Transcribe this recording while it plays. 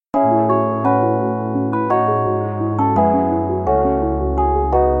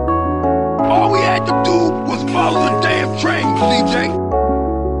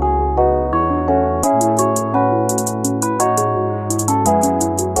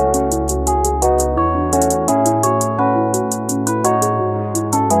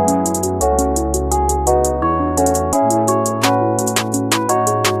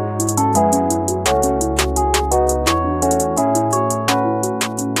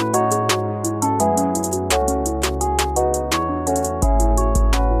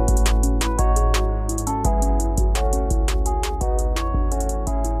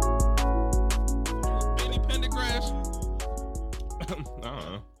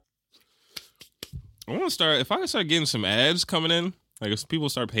I want to start. If I can start getting some ads coming in, like if people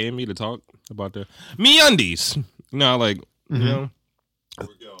start paying me to talk about their MeUndies, you know, like you know, We're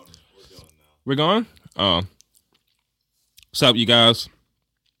going now. we're going. Oh, what's up, you guys?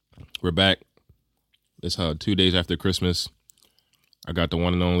 We're back. It's 2 days after Christmas. I got the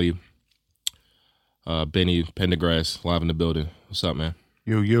one and only Benny Pendergrass live in the building. What's up, man?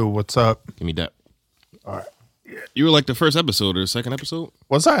 Yo, what's up? Give me that. All right. You were like the first episode or the second episode?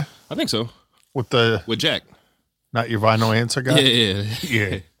 Was I? I think so. With Jack. not your vinyl answer guy? Yeah.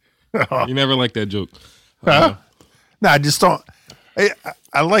 Yeah. You never liked that joke. Huh? No, I just don't.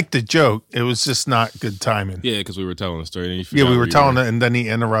 I like the joke. It was just not good timing. Yeah, because we were telling a story. And you Yeah, forgot we where were you telling it, and then he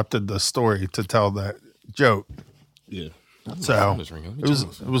interrupted the story to tell that joke. Yeah. So Let's ring it.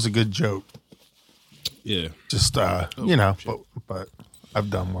 it was a good joke. Yeah. Just but I've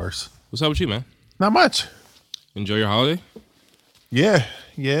done worse. What's up with you, man? Not much. Enjoy your holiday? Yeah.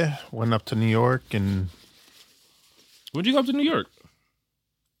 Went up to New York and When'd you go up to New York?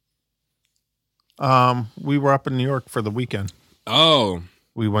 we were up in New York for the weekend. Oh,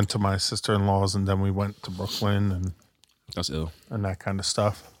 We went to my sister-in-law's and then we went to Brooklyn and that's ill. that kind of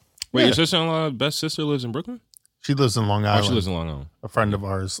stuff. Wait, Yeah. your sister-in-law, best sister, lives in Brooklyn? She lives in Long Oh, Island. she lives in Long Island. A friend of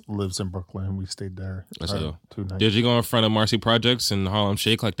ours lives in Brooklyn. We stayed there That's ill. 2 nights. Did you go in front of Marcy Projects and Harlem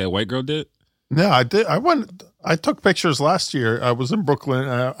Shake like that white girl did? No, I did. I took pictures last year. I was in Brooklyn.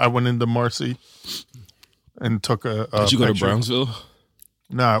 I went into Marcy and took a Did you go to picture. Brownsville?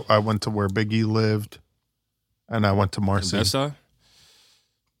 No, I went to where Biggie lived, and I went to Marcy. That side?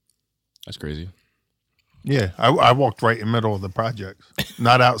 That's crazy. Yeah, I walked right in the middle of the projects,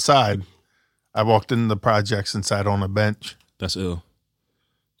 not outside. I walked in the projects and sat on a bench. That's ill.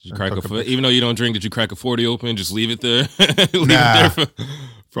 Did you I crack took a a foot? picture. Even though you don't drink, did you crack a 40 open? Just leave it there? Leave Nah. it there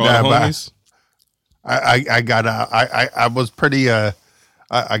for all Nah, the but homies? I got out. I was pretty.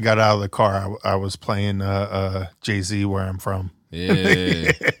 I got out of the car. I was playing Jay-Z, Where I'm From.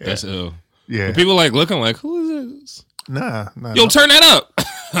 Yeah, that's ill. Yeah, And people like looking like, who is this? nah, Yo, turn that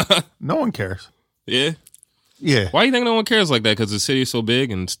up. no one cares. Yeah. Yeah, Why do you think no one cares like that? Because the city is so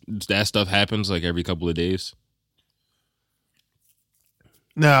big and that stuff happens like every couple of days.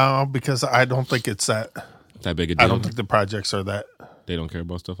 no, because I don't think it's that. That big a deal. I don't think the projects are that. They don't care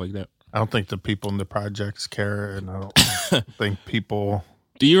about stuff like that. I don't think the people in the projects care, and I don't think people.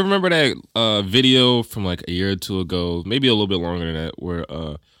 Do you remember that video from like a year or two ago, maybe a little bit longer than that, where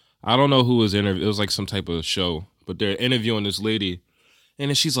I don't know who was interviewed. It was like some type of show, but they're interviewing this lady, and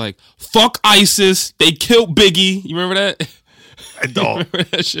then she's like, "Fuck ISIS, they killed Biggie." You remember that? I don't. Remember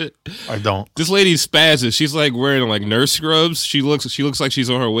that shit? I don't. This lady's spazzes. She's like wearing like nurse scrubs. She looks like she's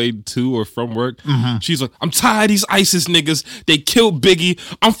on her way to or from work. Mm-hmm. She's like, "I'm tired of these ISIS niggas. They killed Biggie.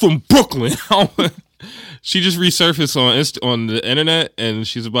 I'm from Brooklyn." She just resurfaced on the internet, and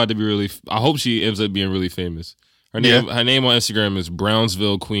she's about to be really. I hope she ends up being really famous. Her name on Instagram is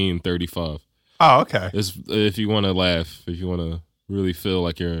Brownsville Queen 35. Oh, okay. It's, if you want to laugh, if you want to really feel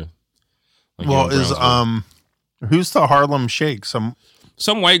like you're. Like Well, you're in is Brownsville. who's the Harlem Shake? Some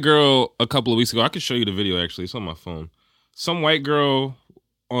white girl a couple of weeks ago. I could show you the video actually. It's on my phone. Some white girl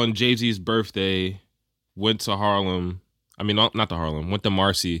on Jay-Z's birthday went to Harlem. I mean, not to Harlem. Went to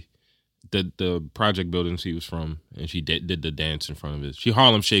Marcy, the project buildings he was from, and she did the dance in front of his. She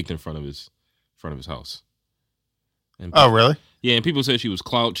Harlem shaked in front of his house. And Oh, really? yeah, and people said she was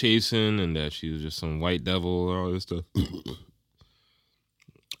clout chasing and that she was just some white devil and all this stuff.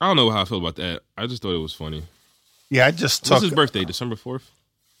 I don't know how I feel about that. I just thought it was funny. Yeah, I just took. What's his birthday? December 4th?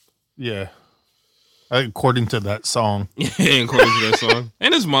 Yeah, according to that song. Yeah, according to that song.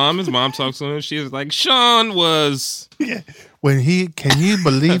 And his mom talks to him. She was like, Sean was. Yeah, when can you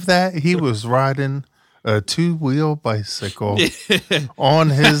believe that he was riding a 2-wheel bicycle on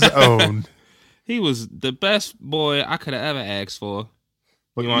his own? He was the best boy I could have ever asked for.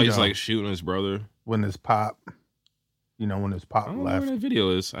 But You know, he's like shooting his brother. when his pop, when his I pop don't know left. where that video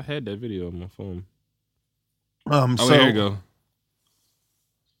is. I had that video on my phone. Oh, Oh, here you go.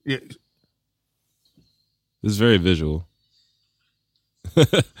 Yeah, It's very visual.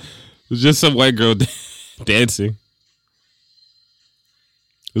 It's just some white girl dancing.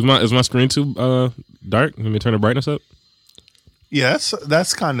 Is my screen too dark? Let me turn the brightness up. yeah,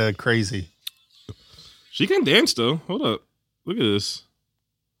 that's kind of crazy. She can dance though. Hold up. Look at this.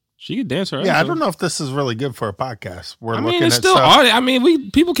 She can dance her ass Yeah, I off. don't know if this is really good for a podcast. We're I looking mean, it's at still stuff. audio. I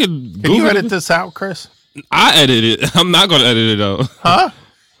mean, people can Can Google you edit it. this out, Chris? I edit it. I'm not going to edit it out. Huh?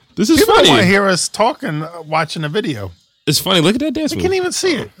 This is People funny. want to hear us talking, watching a video. It's funny. Look at that dance I move. can't even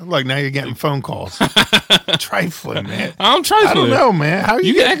see it. Look, now you're getting phone calls. Trifling, man. I'm trying. I don't know, man. How You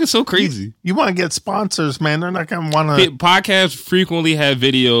you get acting so crazy. You want to get sponsors, man? They're not going to want to. Podcasts frequently have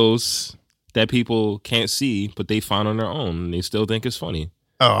videos that people can't see, but they find on their own, and they still think it's funny.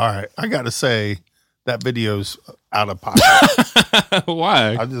 Oh, all right. I got to say that video's out of pocket.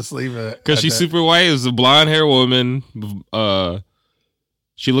 Why? I'll just leave it. Because she's super white. It's a blonde hair woman.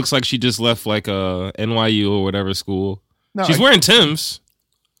 She looks like she just left like a NYU or whatever school. No, she's wearing Tim's.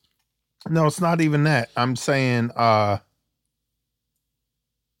 No, it's not even that. I'm saying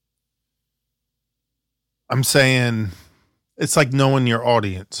it's like knowing your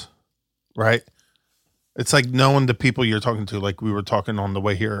audience, right? It's like knowing the people you're talking to. Like we were talking on the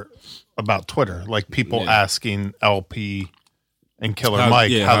way here about Twitter, like people asking LP and Killer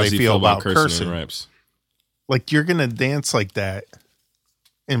Mike how they feel about cursing. Raps? Like you're gonna dance like that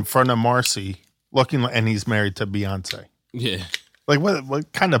in front of Marcy, looking like, and he's married to Beyonce. Yeah. Like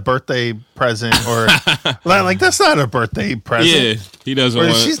what kind of birthday present or like that's not a birthday present. Yeah, he doesn't.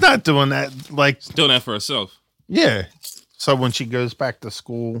 Want she's not doing that. Like she's doing that for herself. Yeah. So when she goes back to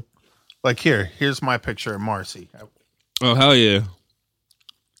school, like here's my picture of Marcy. Oh hell yeah!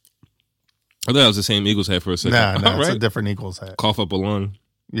 I thought it was the same Eagles hat for a second. Nah, it's a different Eagles hat. Cough up a lung.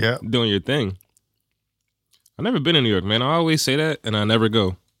 Yeah, doing your thing. I've never been in New York, man. I always say that, and I never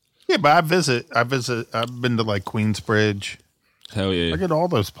go. Yeah, but I visit. I've been to like Queensbridge. Hell yeah! I get all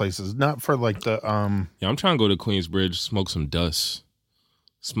those places. Not for like the Yeah, I'm trying to go to Queensbridge, smoke some dust,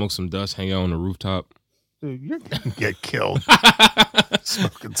 hang out on the rooftop. Dude, you're gonna get killed.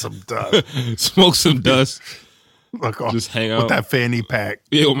 Smoking some dust. Smoke some dust. Look, just hang out with that fanny pack.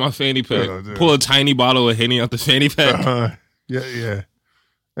 Yeah, with my fanny pack. Pull a tiny bottle of Henny out the fanny pack. Yeah.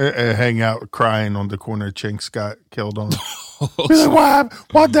 And hang out crying on the corner. Chinks got killed on. Be like,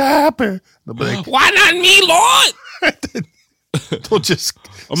 what happened? Like, why not me, Lord? They'll just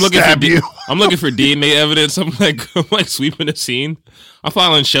I'm looking stab for you. I'm looking for DNA evidence. I'm like sweeping the scene. I'm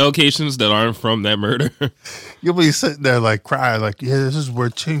filing shell cases that aren't from that murder. You'll be sitting there like crying, like, yeah, this is where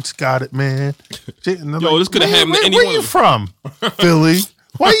Chinks got it, man. Yo, this could have happened to anyone. Where you from? Philly.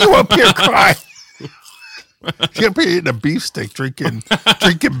 Why are you up here crying? You're up here eating a beefsteak, drinking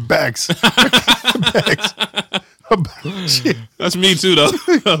Becks. That's me too, though.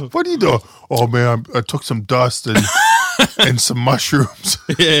 What are you doing? Oh man, I took some dust and some mushrooms.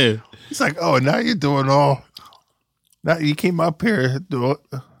 Yeah. He's like, oh, now you're doing all. Now you came up here doing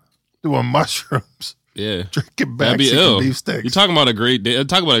mushrooms. Yeah, drinking Becks and beefsteaks. You're talking about a great day.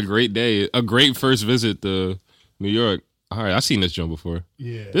 Talk about a great day. A great first visit to New York. All right, I've seen this joint before.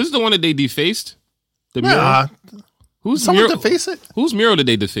 Yeah, this is the one that they defaced. The mural. Who's someone mural? Deface it? Whose mural did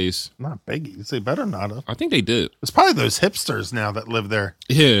they deface? Not Biggie. They better not have. I think they did. It's probably those hipsters now that live there.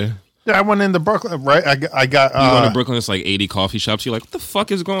 Yeah. Yeah, I went into Brooklyn. Right, I got. You went to Brooklyn. It's like 80 coffee shops. You're like, what the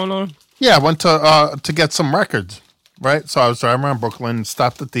fuck is going on? Yeah, I went to get some records. Right, so I was driving around Brooklyn,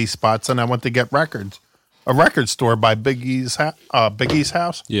 stopped at these spots, and I went to get records. A record store by Biggie's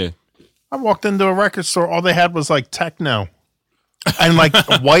house. Yeah. I walked into a record store. All they had was like techno and like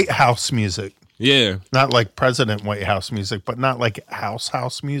White House music. Yeah. Not like President White House music, but not like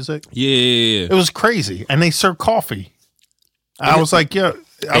house music. Yeah. It was crazy. And they served coffee. I was like, yeah.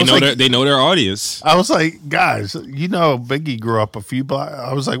 They know their audience. I was like, guys, you know, Biggie grew up a few blocks.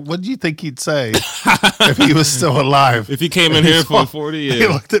 I was like, what do you think he'd say if he was still alive? If he came in here for 40 years. They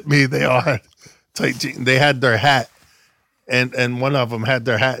looked at me. They all had tight jeans. They had their hat. And one of them had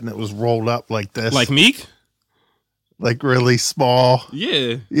their hat and it was rolled up like this. Like Meek? Like really small.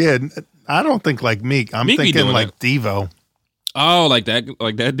 Yeah. Yeah. I don't think like Meek. I'm thinking like that. Devo. Oh, like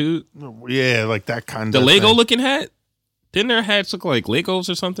that dude? Yeah, like that kind of the Lego thing. Looking hat? Didn't their hats look like Legos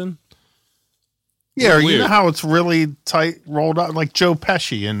or something? Yeah, you know how it's really tight rolled up like Joe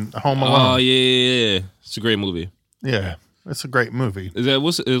Pesci in Home Alone. Oh yeah. It's a great movie. Yeah. It's a great movie. Is that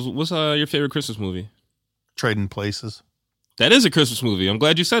what's your favorite Christmas movie? Trading Places. That is a Christmas movie. I'm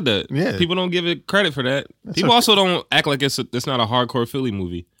glad you said that. Yeah. People don't give it credit for that. People also don't act like it's not a hardcore Philly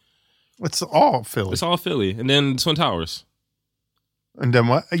movie. It's all Philly. It's all Philly. And then Twin Towers. And then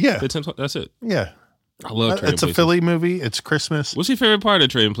what? Yeah. That's it. Yeah. I love Trading It's a Philly movie. It's Christmas. What's your favorite part of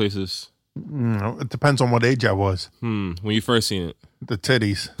Trading Places? It depends on what age I was. When you first seen it. The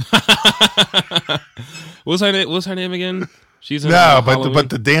titties. What's her name again? She's in but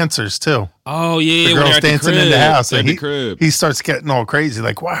the dancers too. Oh yeah, the girls dancing in the house. And he starts getting all crazy.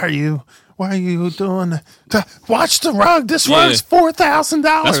 Like, why are you doing that? Watch the rug. This rug's $4,000.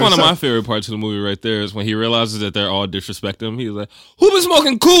 That's one of my favorite parts of the movie right there is when he realizes that they're all disrespecting him. He's like, "Who been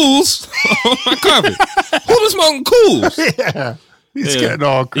smoking cools on my carpet? Who been smoking cools?" Yeah. He's getting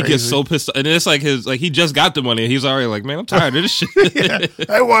all crazy. He gets so pissed, and it's like he just got the money. And he's already like, "Man, I'm tired of this shit." Yeah.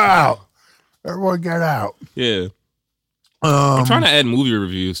 Hey, we're out. Everyone get out. Yeah. I'm trying to add movie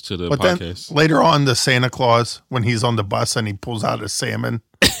reviews to the But podcast. then later on, the Santa Claus, when he's on the bus and he pulls out a salmon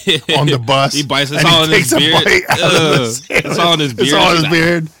on the bus, He bites. It's and all he in his takes a beard. bite out of the salmon. It's all in his beard. It's all in his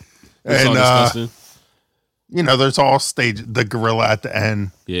beard. It's all And disgusting. there's all stage the gorilla at the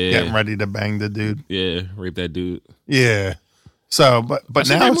end, Yeah. getting ready to bang the dude. Yeah, rape that dude. Yeah. So, but That's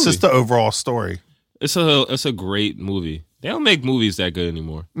a now great it's just the overall story. It's a great movie. They don't make movies that good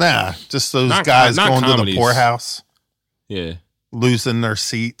anymore. Nah, just those Not- guys not going to comedies. the poorhouse, Yeah, losing their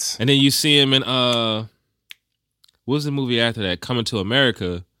seats. and then you see him in what was the movie after that? Coming to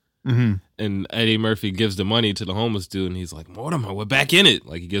America. Mm-hmm. And Eddie Murphy gives the money to the homeless dude, and he's like, Mortimer, we're back in it.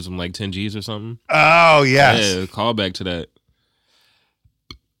 Like, he gives him like 10 G's or something. Oh yes, Yeah, call back to that.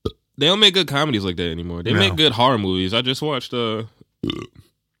 They don't make good comedies like that anymore. They No. make good horror movies. I just watched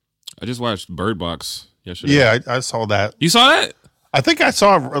Bird Box yesterday. yeah, I saw that. You saw that? I think I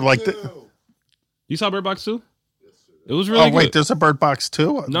saw like. You saw Bird Box too? It was really Oh wait, good. there's a Bird Box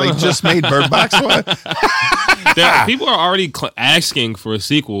too. No, They no. just made Bird Box one. People are already asking for a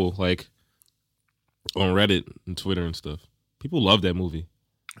sequel, like on Reddit and Twitter and stuff. People love that movie.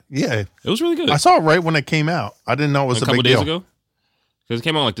 Yeah, It was really good. I saw it right when it came out. I didn't know it was a a, couple big days deal. ago. Because it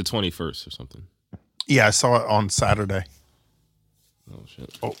came out like the 21st or something. Yeah, I saw it on Saturday. Oh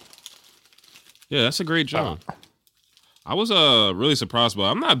shit. Oh. Yeah, that's a great job. I was really surprised by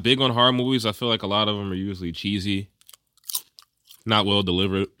it. I'm not big on horror movies. I feel like a lot of them are usually cheesy, not well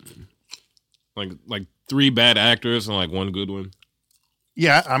delivered. Like 3 bad actors and like 1 good one.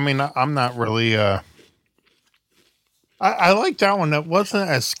 Yeah, I mean, I'm not really. I like that one. That wasn't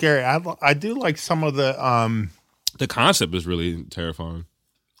as scary. I do like some of the. The concept is really terrifying.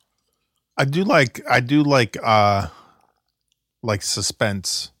 I do like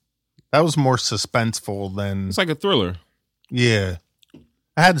suspense. That was more suspenseful than. It's like a thriller. Yeah,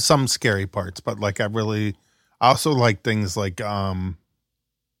 I had some scary parts, but like I also like things like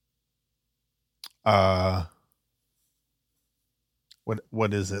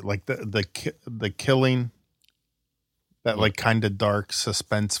what is it, like the killing, that like kind of dark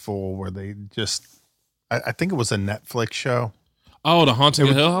suspenseful where they just I think it was a Netflix show. Oh, The Haunting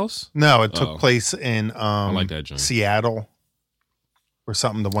of Hill House? No, it Oh. took place in like that joint. Seattle or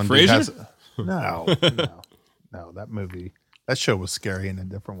something. The one dude Frasier? has no, that movie, that show was scary in a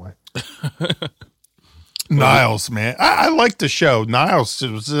different way. Niles, man, I like the show. Niles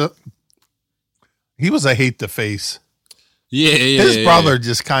he was a hate to face. Yeah. His brother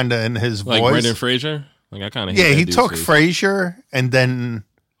just kind of in his Like voice. Brendan Fraser? Like I kind of Yeah, he took Frasier and then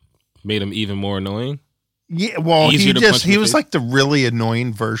made him even more annoying. yeah, well, Easier to punch in he the was face? like the really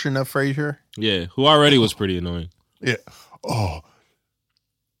annoying version of Frasier. Yeah, who already was pretty annoying. Yeah. Oh,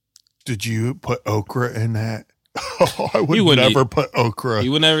 did you put okra in that? Oh, I would You wouldn't never put okra He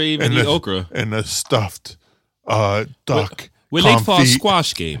would never even And eat the- okra. in a stuffed duck. We're late for our confit.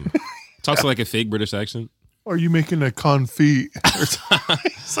 squash game. Talks like a fake British accent. Are you making a confit? Or something?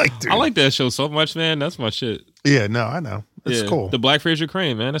 It's like, dude. I like that show so much, man. That's my shit. Yeah, no, I know. It's Yeah. cool. The Black Fraser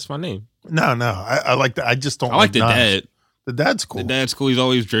Crane, man. That's my name. No, I like that. I just don't. I like the Niles. dad. The dad's cool. The dad's cool. He's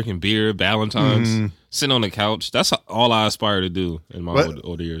always drinking beer, Valentine's, Mhm. sitting on the couch. That's all I aspire to do in my But-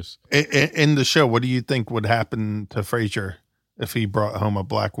 older years. In the show, what do you think would happen to Frasier if he brought home a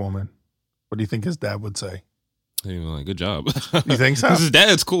black woman? What do you think his dad would say? He was like, good job. You think so? 'Cause his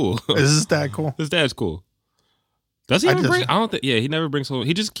dad's cool. Is his dad cool? His dad's cool. Does he I ever just- bring? I don't think. Yeah, he never brings home.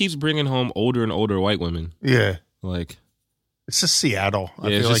 He just keeps bringing home older and older white women. Yeah, Like, it's just Seattle. I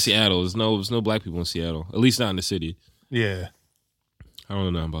yeah, it's feel just Seattle. There's no black people in Seattle. At least not in the city. yeah. I don't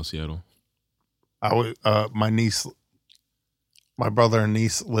know nothing about Seattle. I would. My brother and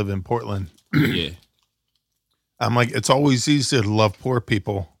niece live in Portland. Yeah. I'm like, it's always easier to love poor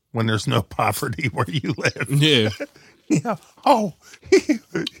people when there's no poverty where you live. Yeah. Yeah. Oh.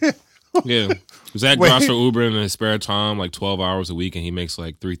 Yeah. Zach Wait. Grosser Uber in his spare time like 12 hours a week, and he makes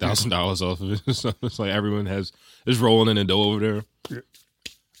like $3,000 off of it. So it's like everyone is rolling in the dough over there.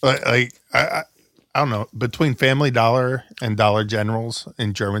 Like I don't know, between Family Dollar and Dollar Generals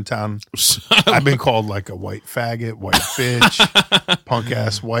in Germantown, I've been called like a white faggot, white bitch, punk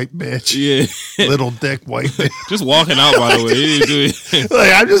ass white bitch, Yeah. little dick white bitch. Just walking out, by the way. He didn't do it.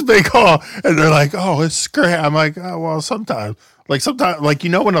 Like I've just been called, and they're like, "Oh, it's great." I'm like, "Oh, well, sometimes, like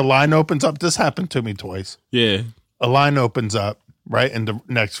when a line opens up, this happened to me twice. Yeah. A line opens up, right, and the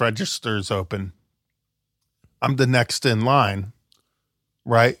next register is open. I'm the next in line,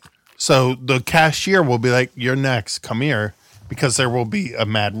 right? So the cashier will be like, "You're next. Come here," because there will be a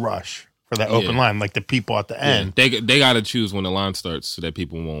mad rush for that open Yeah. line, like the people at the Yeah. end. They got to choose when the line starts so that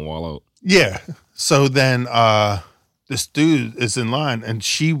people won't wall out. Yeah. So then this dude is in line, and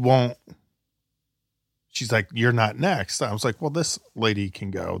she won't she's like, you're not next. I was like, well, this lady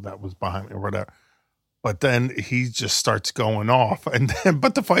can go. That was behind me or whatever. But then he just starts going off.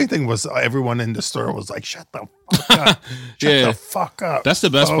 But the funny thing was everyone in the store was like, shut the fuck up. Shut the fuck up. That's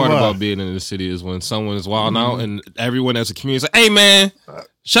the best part about being in the city is when someone is wilding out and everyone as a community is like, hey, man,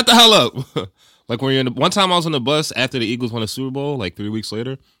 shut the hell up. Like when you're one time I was on the bus after the Eagles won the Super Bowl, like 3 weeks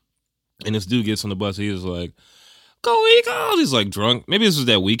later, and this dude gets on the bus. He was like, go Eagles. He's like drunk. Maybe this was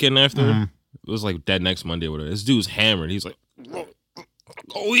that weekend after. It was like that next Monday or whatever. This dude's hammered. He's like,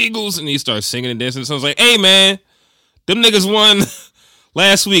 go Eagles. And he starts singing and dancing. So I was like, hey, man, them niggas won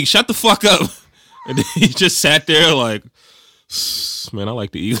last week. Shut the fuck up. And then he just sat there like, man, I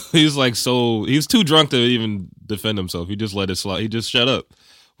like the Eagles. He's like he was too drunk to even defend himself. He just let it slide. He just shut up,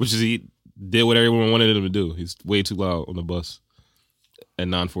 which is he did what everyone wanted him to do. He's way too loud on the bus at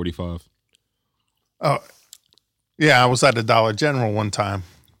 9:45. Oh, yeah, I was at a Dollar General one time,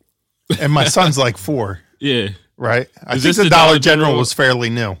 and my son's like 4. Yeah. Right? I think the Dollar General was fairly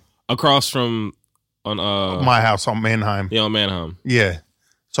new. Across from on my house on Manheim. Yeah, on Manheim. Yeah.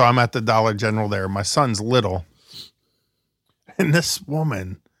 So I'm at the Dollar General there. My son's little. And this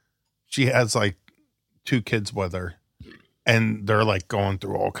woman, she has like 2 kids with her. And they're like going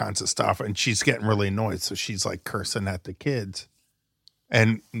through all kinds of stuff. And she's getting really annoyed. So she's like cursing at the kids.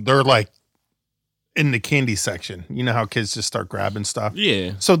 And they're like in the candy section. You know how kids just start grabbing stuff?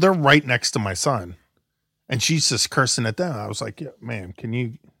 Yeah. So they're right next to my son. And she's just cursing at them. I was like, yeah, man, can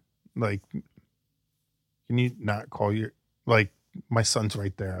you not call your, like, my son's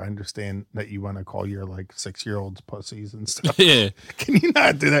right there. I understand that you want to call your like 6-year-olds pussies and stuff. Yeah. Can you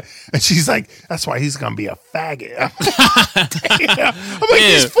not do that? And she's like, that's why he's going to be a faggot. I'm like,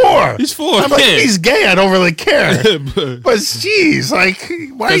 he's 4. He's 4. I'm like, he's gay. I don't really care. But geez, like,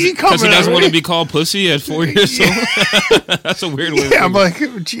 why are you coming? Because he doesn't want to be called pussy at 4 years old. That's a weird way. Yeah, I'm like,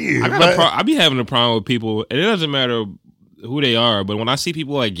 geez. I be having a problem with people, and it doesn't matter who they are, but when I see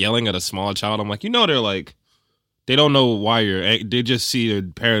people like yelling at a small child, I'm like, they're like, they don't know why they just see their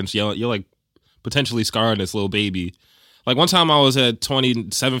parents yelling. You're like potentially scarring this little baby. Like one time I was at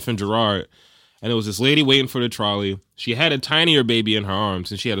 27th and Girard, and there was this lady waiting for the trolley. She had a tinier baby in her arms,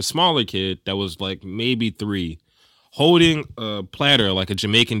 and she had a smaller kid that was like maybe 3, holding a platter, like a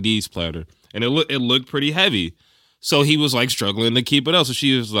Jamaican D's platter, and it looked pretty heavy. So he was like struggling to keep it up. So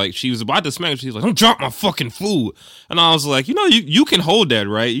she was about to smack. She was like, "Don't drop my fucking food." And I was like, you can hold that,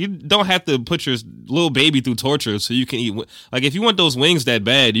 right? You don't have to put your little baby through torture so you can eat. Like if you want those wings that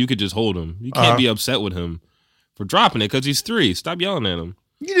bad, you could just hold him. You can't be upset with him for dropping it because he's 3. Stop yelling at him.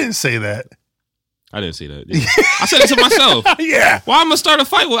 You didn't say that. I didn't say that. Yeah. I said it to myself. Yeah. Well, I'm gonna start a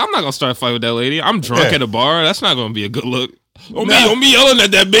fight. Well, I'm not gonna start a fight with that lady. I'm drunk at a bar. That's not gonna be a good look. Don't be yelling at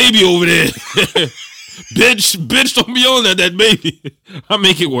that baby over there. Bitch, don't be yelling at that baby. I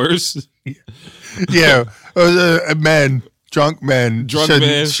make it worse. Yeah. Drunk men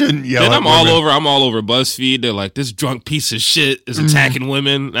shouldn't yell then at I'm all over BuzzFeed. They're like, this drunk piece of shit is attacking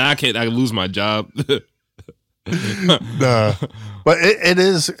women. I lose my job. Nah. But it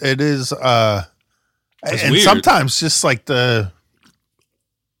is and weird. Sometimes just like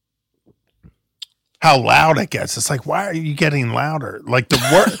how loud it gets. It's like, why are you getting louder? Like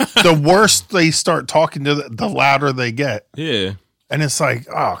the worse they start talking to, the louder they get. Yeah. And it's like,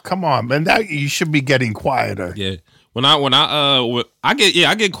 oh, come on, man. That you should be getting quieter. Yeah. When I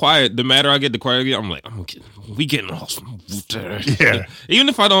get quiet. The matter I get the quieter, I'm like, we getting off. Yeah. Even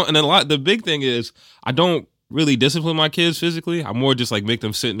if I don't, and the big thing is I don't really discipline my kids physically. I more just like make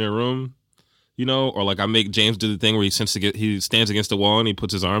them sit in their room. Or like I make James do the thing where he stands against the wall and he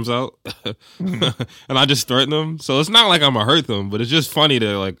puts his arms out, and I just threaten him. So it's not like I'm gonna hurt them, but it's just funny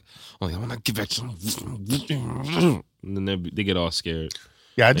to like, I want to get back to them, and then they get all scared.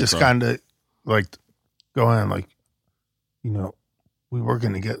 Yeah, I just kind of like go in like, we were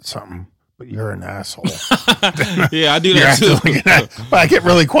gonna get something, but you're an asshole. Yeah, I do that too. But I get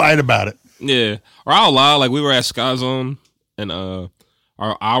really quiet about it. Yeah, or I'll lie. Like we were at Sky Zone and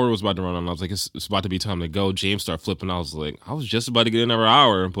our hour was about to run on. I was like, it's about to be time to go. James started flipping. I was like, I was just about to get another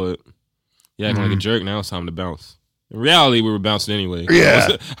hour, but yeah, acting like a jerk. Now it's time to bounce. In reality, we were bouncing anyway.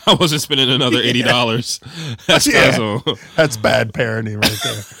 Yeah. I wasn't spending another $80. That's bad parenting right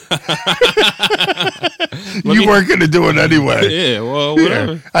there. You weren't going to do it anyway. Yeah, well,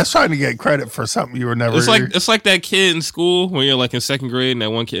 whatever. Yeah. I was trying to get credit for something you were never. It's like that kid in school when you're like in 2nd grade and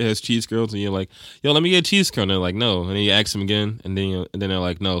that one kid has cheese curls and you're like, yo, let me get a cheese curl. And they're like, no. And then you ask them again and then they're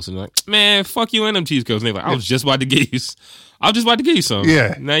like, no. So they're like, man, fuck you and them cheese curls. And they're like, I was just about to get you some.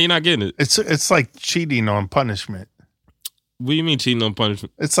 Yeah. Now you're not getting it. It's like cheating on punishment. What do you mean cheating on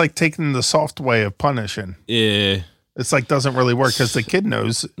punishment? It's like taking the soft way of punishing. Yeah. It's like doesn't really work because the kid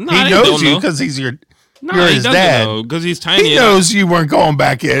knows. No, he knows you because he's your No, You're he his doesn't dad. know because he's tiny. He knows you weren't going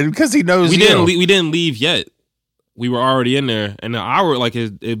back in because he knows we you. we didn't leave yet. We were already in there, and the hour like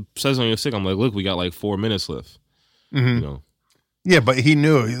it says on your stick. I'm like, look, we got like 4 minutes left. Mhm. You know, Yeah, but he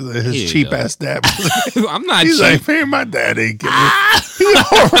knew his Yeah, cheap ass dad. I'm not He's cheap. like, man, my dad ain't getting me. He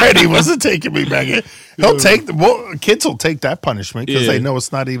already wasn't taking me back in. He'll take kids will take that punishment because Yeah. they know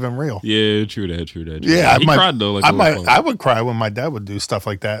it's not even real. Yeah, true that. Yeah, he cried though. Like I would cry when my dad would do stuff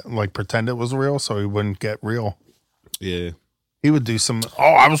like that, like pretend it was real, so he wouldn't get real. yeah. He would do some. Oh,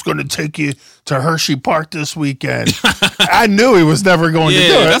 I was going to take you to Hershey Park this weekend. I knew he was never going to do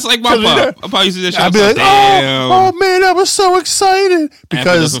it. That's like my pop. I probably used to do that shit. I'd be like, damn. oh man, I was so excited Apple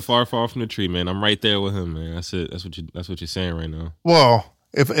because doesn't far from the tree, man. I'm right there with him, man. That's it. That's what you're saying right now. well,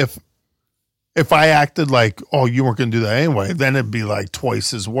 if I acted like, oh, you weren't going to do that anyway, then it'd be like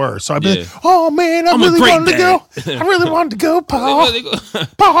twice as worse. So I'd be Yeah. like, oh man, I I'm a really great wanted to go. I really wanted to go, Paul.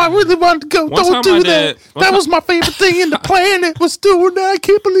 Paul, I really wanted to go. One Don't time do my that. dad- That was my favorite thing in the planet was doing that. I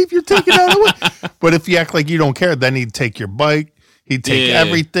can't believe you're taking that away. But if you act like you don't care, then he'd take your bike. He'd take Yeah.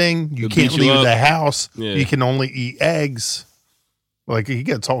 everything. You He'll can't beat you leave up. the house. Yeah. You can only eat eggs. Like he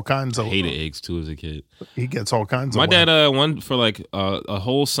gets all kinds of. I hated eggs too as a kid. He gets all kinds My of. dad won for like a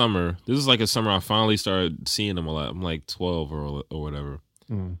whole summer. This is like a summer I finally started seeing him a lot. I'm like 12 or whatever.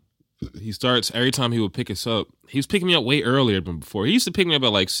 Mm. He starts every time he would pick us up. He was picking me up way earlier than before. He used to pick me up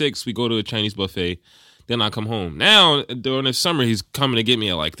at like 6. We go to a Chinese buffet. Then I come home. Now during the summer, he's coming to get me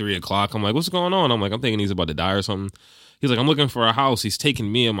at like 3 o'clock. I'm like, what's going on? I'm like, I'm thinking he's about to die or something. He's like, I'm looking for a house. He's taking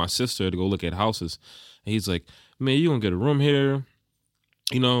me and my sister to go look at houses. And he's like, man, you gonna get a room here?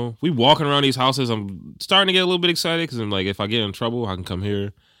 You know, we walking around these houses. I'm starting to get a little bit excited because I'm like, if I get in trouble, I can come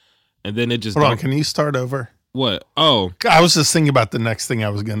here. And then it just Hold on, can you start over? what? Oh, I was just thinking about the next thing I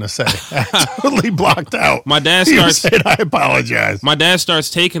was going to say. I totally blocked out. my dad You starts. said, I apologize. My dad starts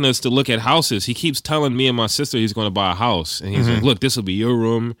taking us to look at houses. He keeps telling me and my sister he's going to buy a house, and he's like, "Look, this will be your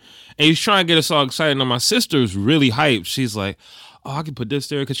room." And he's trying to get us all excited. And my sister's really hyped. She's like, "Oh, I can put this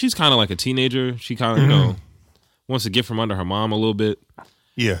there," because she's kind of like a teenager. She kind of, you know, wants to get from under her mom a little bit.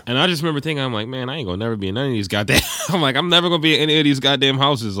 Yeah. And I just remember thinking, I'm like, man, I ain't gonna never be in none of these goddamn. I'm like, I'm never gonna be in any of these goddamn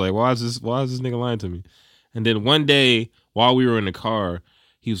houses. Like, why is this nigga lying to me? And then one day, while we were in the car,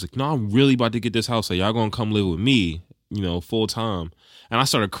 he was like, no, I'm really about to get this house. So y'all gonna come live with me, you know, full time. And I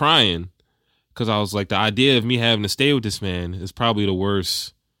started crying because I was like, the idea of me having to stay with this man is probably the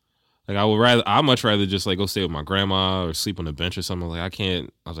worst. Like, I'd much rather just like go stay with my grandma or sleep on the bench or something. Like, I can't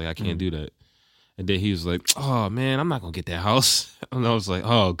do that. And then he was like, oh man, I'm not gonna get that house. And I was like,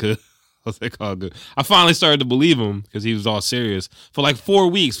 oh good. I was like, oh good. I finally started to believe him because he was all serious. For like 4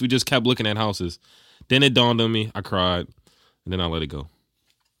 weeks, we just kept looking at houses. Then it dawned on me. I cried, and then I let it go.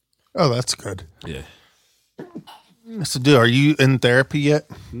 Oh, that's good. Yeah. So, dude, are you in therapy yet?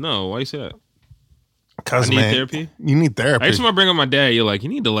 No, why you say that? Because, I need man, therapy? You need therapy. Every time I bring up my dad, you're like, you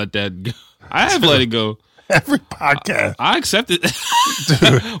need to let that go. I have let it go. Every podcast. I accept it.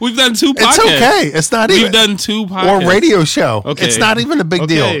 We've done 2 podcasts. It's okay. It's not even. We've done 2 podcasts. Or radio show. Okay. It's not even a big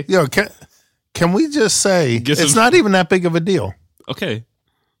Okay. deal. Can we just say Get some- it's not even that big of a deal? Okay.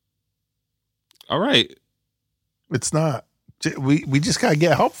 All right. It's not. We just gotta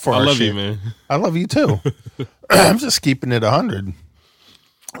get help for I our love shit. you, man. I love you too. I'm just keeping it 100.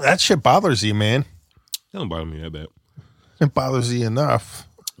 That shit bothers you, man. That don't bother me that bad. It bothers you enough.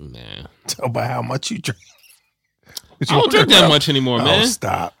 Nah. Tell by how much you drink. I don't drink that much anymore, Oh, man.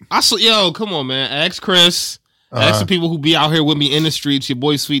 stop. Yo, come on, man. Ask Chris. Ask the people who be out here with me in the streets. Your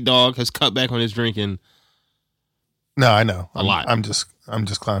boy Sweet Dog has cut back on his drinking. No, I know. A lot. I'm just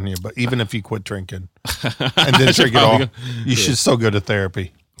clowning you. But even if you quit drinking and then drink it all, you should still go to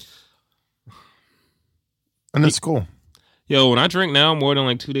therapy. And it's cool. Yo, when I drink now more than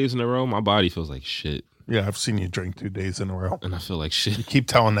like 2 days in a row, my body feels like shit. Yeah, I've seen you drink 2 days in a row. And I feel like shit. Keep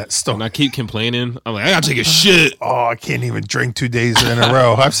telling that And story. I keep complaining. I'm like, I gotta take a shit. Oh, I can't even drink 2 days in a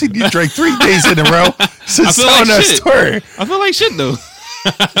row. I've seen you drink 3 days in a row since feel telling like that shit. story. I feel like shit though.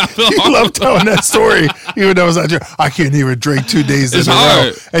 I feel You hard. love telling that story, even though it's not true. I can't even drink 2 days It's in a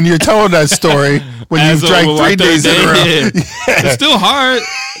hard. row. And you're telling that story when As you've of drank my 3 third days in a row. day, yeah. Yeah. It's still hard.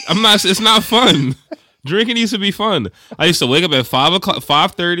 It's not fun. Drinking used to be fun. I used to wake up at 5 o'clock,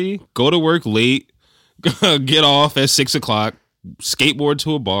 5:30, go to work late, get off at 6 o'clock, skateboard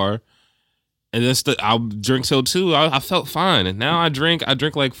to a bar, and then I'll drink till 2. I felt fine. And now I drink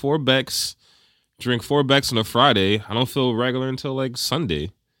like 4 Becks, drink 4 Becks on a Friday. I don't feel regular until like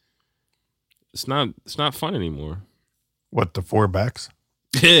Sunday. It's not fun anymore. What, the 4 backs?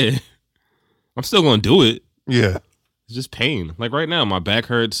 Yeah. I'm still gonna do it. Yeah. It's just pain. Like right now, my back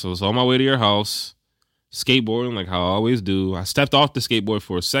hurts, so it's on my way to your house. Skateboarding, like how I always do. I stepped off the skateboard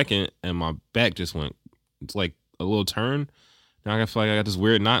for a second, and my back just went it's like a little turn. Now I feel like I got this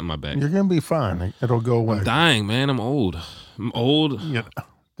weird knot in my back. You're gonna be fine. It'll go away. I'm dying, man. I'm old. Yeah,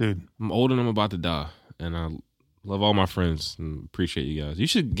 dude. I'm old and I'm about to die. And I love all my friends and appreciate you guys. You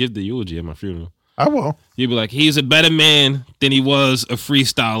should give the eulogy at my funeral. I will. You'd be like, he's a better man than he was a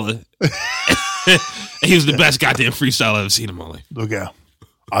freestyler. He was the best goddamn freestyler I've ever seen in my life. Look out.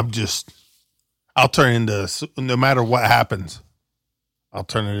 I'll turn into, no matter what happens, I'll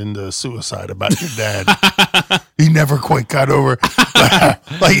turn it into suicide about your dad. He never quite got over.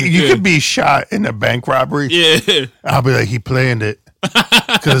 Like, you could be shot in a bank robbery. Yeah. I'll be like, he planned it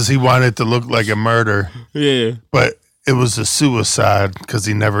because he wanted it to look like a murder. Yeah. But it was a suicide because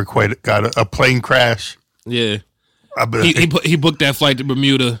he never quite got a plane crash. Yeah. I'll be like, He booked that flight to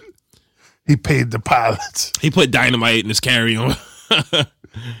Bermuda. he paid the pilots. He put dynamite in his carry-on.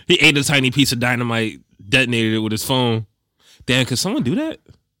 He ate a tiny piece of dynamite, detonated it with his phone. Damn, could someone do that?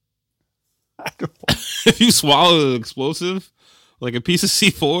 I don't know. If you swallow an explosive, like a piece of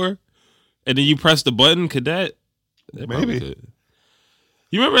C4, and then you press the button, could that Maybe. could.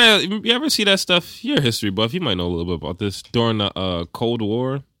 You remember? You ever see that stuff? You're a history buff. You might know a little bit about this during the Cold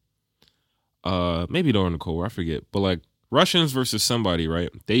War. Maybe during the Cold War, I forget. But like Russians versus somebody, right?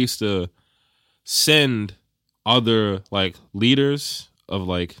 They used to send other like leaders of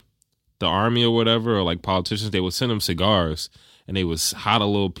like the army or whatever, or like politicians. They would send them cigars, and they would hide a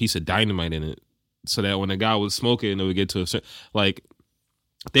little piece of dynamite in it, so that when the guy would smoke it, and it would get to a certain, like,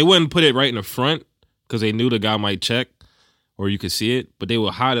 they wouldn't put it right in the front because they knew the guy might check or you could see it, but they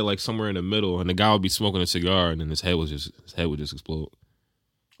would hide it like somewhere in the middle, and the guy would be smoking a cigar, and then his head would just explode.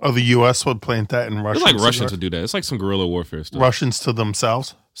 Oh, the U.S. would plant that in Russia. It's like Russians would do that. It's like some guerrilla warfare stuff. Russians to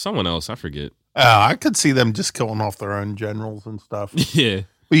themselves. Someone else, I forget. I could see them just killing off their own generals and stuff. Yeah,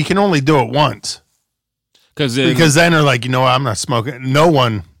 But you can only do it once. because Then they're like, I'm not smoking. No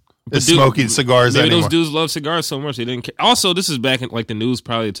one is smoking cigars maybe anymore. those dudes love cigars so much they didn't care. Also, this is back in like the news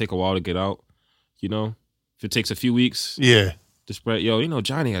probably take a while to get out. You know, if it takes a few weeks Yeah. to spread,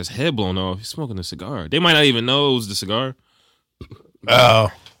 Johnny got his head blown off. He's smoking a cigar. They might not even know it was the cigar.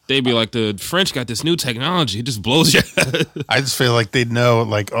 Oh. They'd be like, the French got this new technology. It just blows your head. I just feel like they'd know,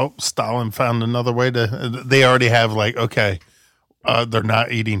 like, oh, Stalin found another way to. They already have, like, okay, they're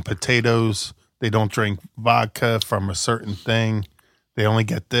not eating potatoes. They don't drink vodka from a certain thing. They only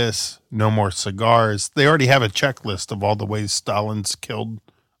get this. No more cigars. They already have a checklist of all the ways Stalin's killed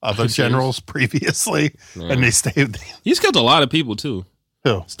other generals previously, and they stay. He's killed a lot of people too.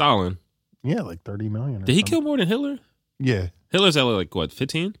 Who? Stalin. Yeah, like 30 million. Did he kill more than Hitler? Yeah. Hitler's at like what,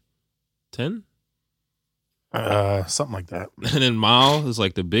 15? 10? Something like that. And then Mao is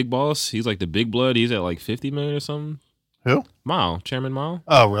like the big boss. He's like the big blood. He's at like 50 million or something. Who? Mao, Chairman Mao.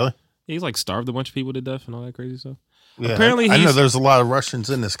 Oh, really? He's like starved a bunch of people to death and all that crazy stuff. Yeah. Apparently I know he's- there's a lot of Russians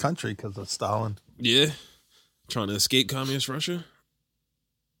in this country because of Stalin. Yeah. Trying to escape communist Russia.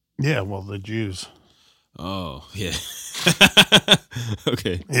 Yeah, well, the Jews. Oh, yeah.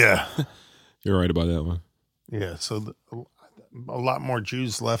 Okay. Yeah. You're right about that one. Yeah, so a lot more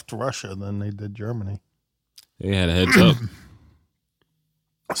Jews left Russia than they did Germany. They had a heads up.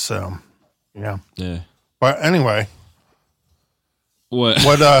 So, yeah. Yeah. But anyway, What?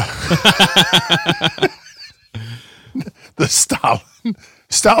 the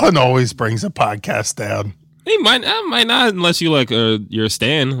Stalin always brings a podcast down. He might not unless you like you're a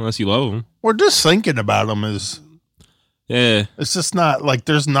stan, unless you love him. We're just thinking about him Yeah. it's just not like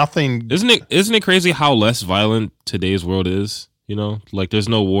there's nothing. Isn't it crazy how less violent today's world is? You know? Like there's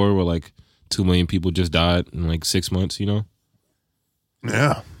no war where like 2 million people just died in like 6 months, you know?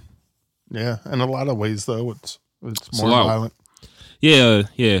 Yeah. Yeah. In a lot of ways though, it's more a lot. violent. Yeah,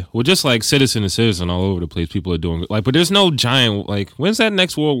 yeah. Well, just like citizen to citizen all over the place, people are doing like, but there's no giant like. When's that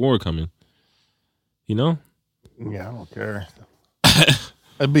next World War coming? You know? Yeah, I don't care.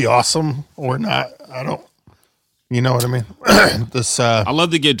 It'd be awesome or not. I don't. You know what I mean? I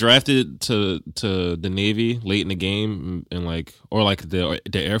love to get drafted to the Navy late in the game and like, or like the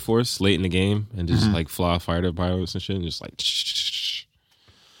Air Force late in the game and just like fly fighter pilots and shit and just like.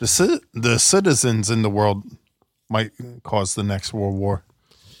 The citizens in the world might cause the next World War.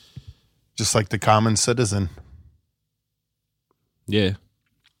 Just like the common citizen. Yeah.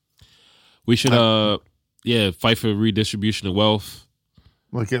 We should fight for redistribution of wealth.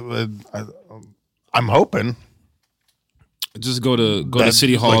 Like I'm hoping. Just go to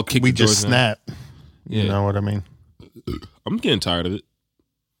City Hall, like, kick we the doors just down. snap. Yeah. You know what I mean? I'm getting tired of it.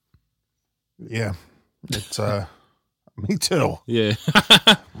 Yeah. It's me too. Yeah.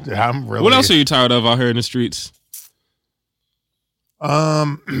 Yeah, I'm really. What else are you tired of out here in the streets?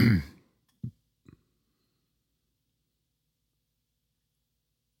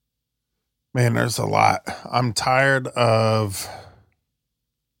 Man, there's a lot. I'm tired of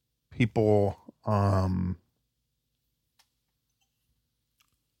people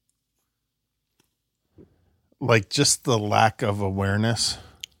like just the lack of awareness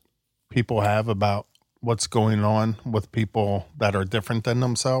people have about what's going on with people that are different than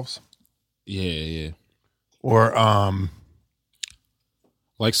themselves. Yeah. Or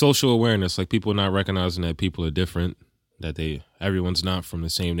Like social awareness, like people not recognizing that people are different, that everyone's not from the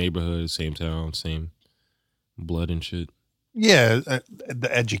same neighborhood, same town, same blood and shit. yeah, the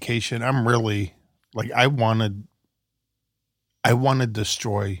education. I'm really like I want to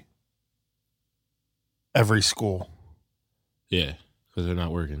destroy every school Yeah, because they're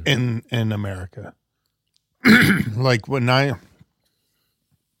not working. in America. Like when I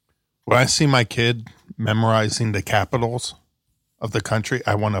see my kid memorizing the capitals of the country,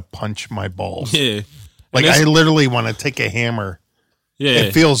 I want to punch my balls. Yeah. Like I literally want to take a hammer. Yeah.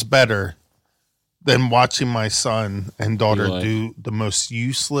 It feels better than watching my son and daughter Like- do the most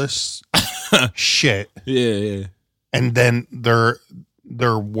useless shit. Yeah. And then their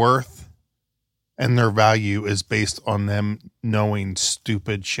worth and their value is based on them knowing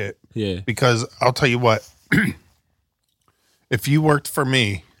stupid shit. Yeah. Because I'll tell you what, if you worked for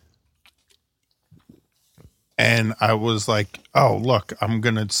me and I was like, oh, look, I'm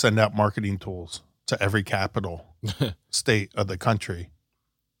going to send out marketing tools to every capital state of the country.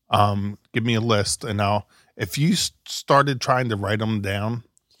 Give me a list. And if you started trying to write them down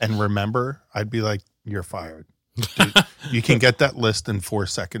and remember, I'd be like, you're fired. Dude, you can get that list in 4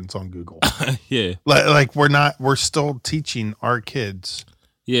 seconds on Google. Yeah. Like we're still teaching our kids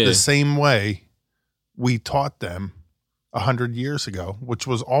Yeah. the same way we taught them 100 years ago, which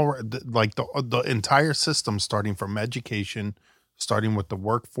was already like the entire system, starting from education, starting with the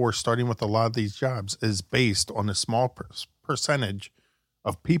workforce, starting with a lot of these jobs, is based on a small percentage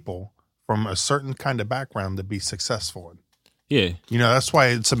of people from a certain kind of background to be successful in. Yeah. You know, that's why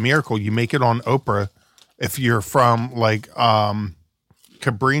it's a miracle you make it on Oprah if you're from like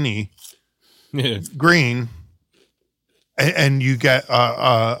Cabrini Yeah. Green and you get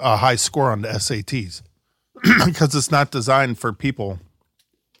a high score on the SATs because it's not designed for people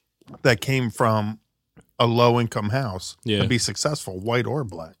that came from a low income house Yeah. to be successful, white or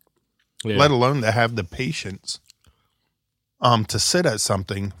black, Yeah. let alone to have the patience to sit at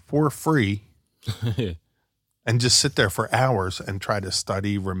something for free Yeah. and just sit there for hours and try to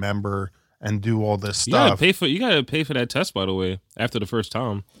study, remember, and do all this You gotta stuff. you gotta pay for that test, by the way, after the first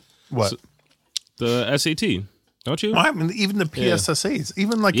time. What? The SAT, don't you? Well, I mean, even the PSSAs,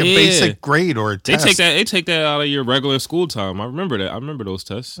 even like a Yeah. basic grade or a They test. take that out of your regular school time. I remember that. I remember those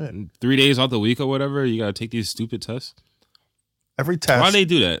tests. Yeah. And 3 days out the week or whatever, you gotta take these stupid tests. Every test Why they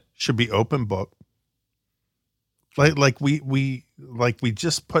do that? should be open book. Like we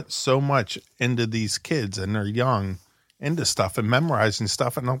just put so much into these kids and they're young into stuff and memorizing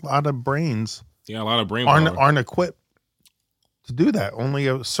stuff, and a lot of brains You got a lot of brain aren't power. aren't equipped to do that. Only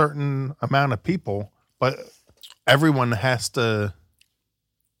a certain amount of people, but everyone has to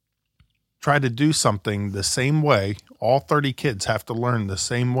try to do something the same way. All 30 kids have to learn the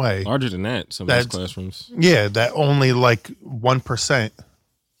same way. Larger than that, some of these That's- classrooms. Yeah, that only like 1%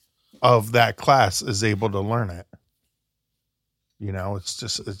 of that class is able to learn it. You know, it's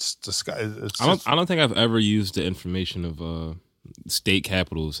I don't think I've ever used the information of state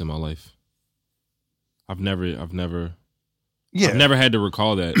capitals in my life. I've never had to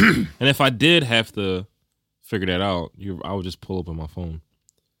recall that. And if I did have to figure that out, I would just pull up on my phone.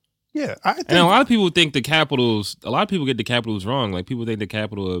 Yeah, I think And a lot of people think the capitals. A lot of people get the capitals wrong. Like people think the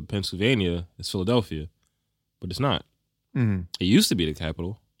capital of Pennsylvania is Philadelphia, but it's not. Mhm. It used to be the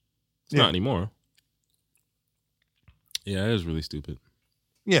capital. It's Yeah. not anymore. Yeah, it is really stupid.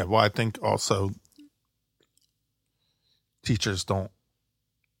 Yeah, well, I think also teachers don't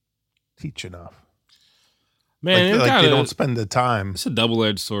teach enough. Man, Like they don't spend the time. it's a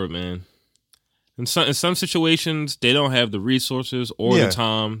double-edged sword, man. In some situations, they don't have the resources or Yeah. the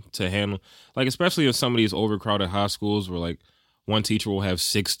time to handle. Like especially in some of these overcrowded high schools, where like one teacher will have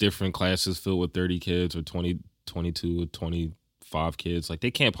 6 different classes filled with 30 kids or 20, 22, 25 kids. Like they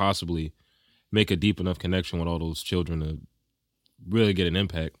can't possibly make a deep enough connection with all those children to really get an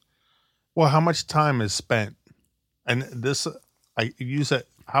impact. Well, how much time is spent? And this, I use it.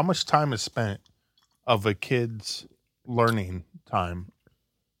 How much time is spent of a kid's learning time,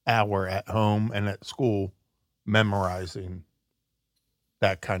 hour at home and at school, memorizing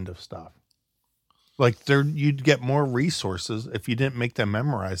that kind of stuff? Like you'd get more resources if you didn't make them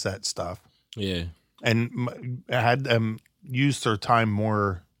memorize that stuff Yeah. and had them use their time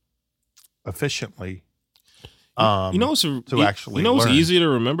more efficiently. You know what's to actually you know what's learn. easier to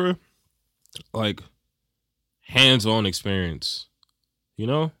remember? like hands-on experience. You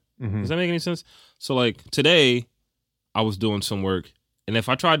know? Mhm. Does that make any sense? So like today, I was doing some work, and if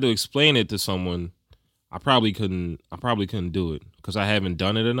I tried to explain it to someone, I probably couldn't do it because I haven't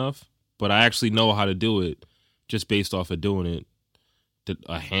done it enough. But I actually know how to do it just based off of doing it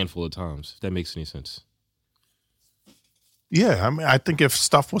a handful of times. If that makes any sense. Yeah, I mean, I think if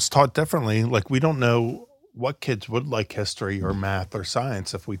stuff was taught differently, like we don't know what kids would like history or math or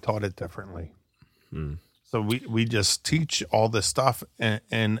science if we taught it differently. So we just teach all this stuff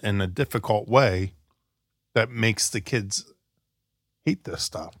in a difficult way that makes the kids hate this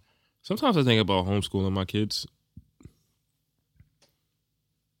stuff. Sometimes I think about homeschooling my kids.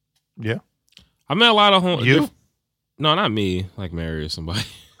 Yeah. I met a lot of You? No, not me. Like marry or somebody.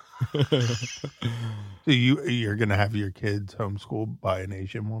 So you're gonna have your kids homeschooled by an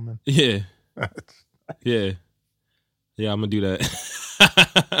Asian woman? Yeah. Yeah. Yeah, I'm gonna do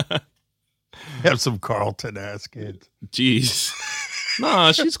that. Have some Carlton ass kids. Jeez.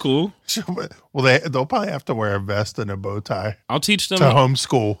 Nah, she's cool. Well, they'll probably have to wear a vest and a bow tie I'll teach them to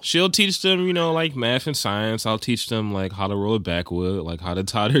homeschool. She'll teach them, you know, like math and science. I'll teach them like how to roll a backwood, like how to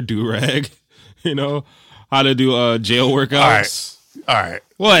tie their do-rag, you know, how to do jail workouts. All right.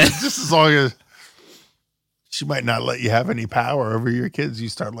 What? Just as long as she might not let you have any power over your kids, you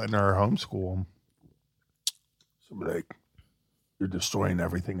start letting her homeschool them. She'll be like, "You're destroying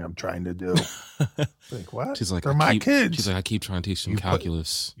everything I'm trying to do." Like, what? She's like, they're my kids. She's like, I keep trying to teach them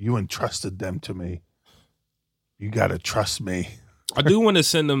calculus. You entrusted them to me. You got to trust me. I do want to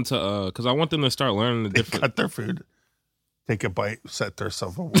send them to because I want them to start learning the They different. cut their food, take a bite, set their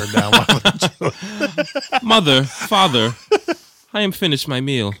silverware down while they're chewing. Mother, father, I am finished my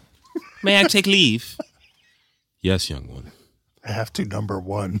meal. May I take leave? Yes, young one. I have to number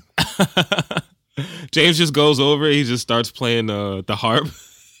one. James just goes over. He just starts playing the harp.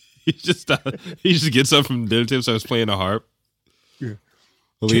 He just gets up from dinner table, starts playing the harp. Yeah.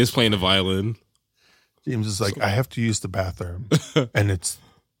 Aaliyah's playing the violin. James is like, I have to use the bathroom, and it's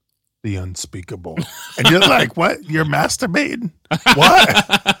the unspeakable. And you're like, what? You're masturbating?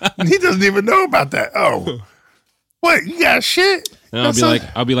 What? And he doesn't even know about that. Oh, what? You got shit? And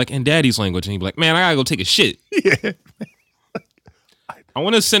I'll be like, in daddy's language, and he'd be like, man, I gotta go take a shit. Yeah. I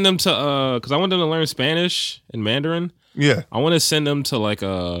want to send them to because I want them to learn Spanish and Mandarin. Yeah. I want to send them to like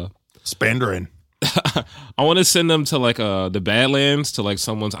Spandarin. I want to send them to like the Badlands to like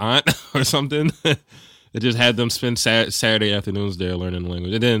someone's aunt or something. It just had them spend Saturday afternoons there learning the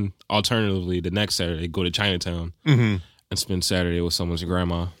language, and then alternatively the next Saturday go to Chinatown and spend Saturday with someone's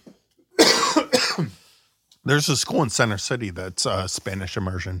grandma. There's a school in Center City that's Spanish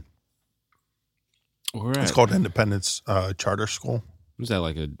immersion. Where It's at? called Independence Charter School. Is that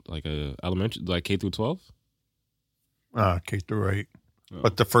like a elementary, like K through 12? K through 8.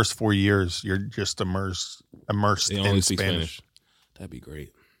 But the first 4 years, you're just immersed They only in speak Spanish. Spanish. That'd be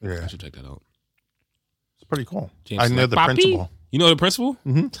great. Yeah, I should check that out. it's pretty cool. James I is know like, the "Papi?" principal. You know the principal?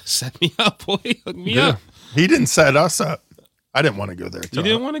 Mm-hmm. Set me up, boy. Hook me Yeah, up. he didn't set us up. I didn't want to go there. You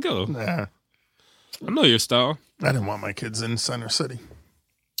didn't want to go. Nah, I know your style. I didn't want my kids in Center City.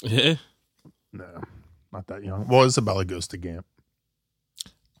 Yeah. No, not that young. Well, Isabella goes to Gamp.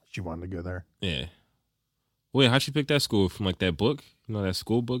 She wanted to go there. Yeah. Wait, how'd she pick that school? From like that book? You know that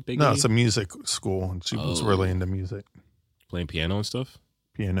school book they No, gave? it's a music school, and she was really into music, Playing piano and stuff?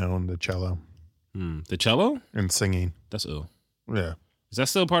 piano and the cello, The cello? and singing. That's ill. Yeah, Is that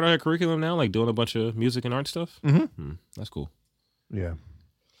still part of her curriculum now? Like doing a bunch of music and art stuff? That's cool. yeah.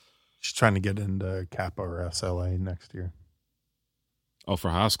 She's trying to get into Kappa or SLA next year. Oh, for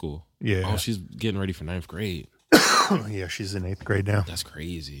high school? Yeah. Oh, she's getting ready for 9th grade. Yeah, she's in 8th grade now. That's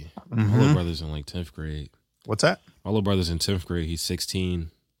crazy. My little brother's in like 10th grade. What's that? My little brother's in 10th grade. He's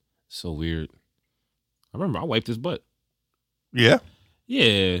 16. So weird. I remember I wiped his butt. Yeah.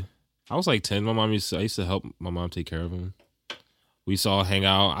 Yeah. I was like 10. I used to help my mom take care of him. We used to all hang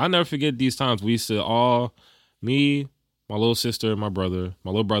out. I'll never forget these times. We used to all, me, my little sister, my brother.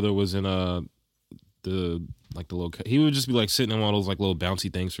 My little brother was in he would just be like sitting in one of those like little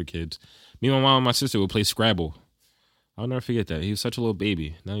bouncy things for kids. Me, my mom, and my sister would play Scrabble. I'll never forget that. He was such a little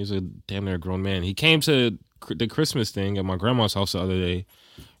baby. Now he's a damn near grown man. He came to the Christmas thing at my grandma's house the other day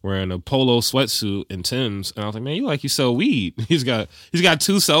wearing a polo sweatsuit and Tim's. And I was like, man, you sell weed. He's got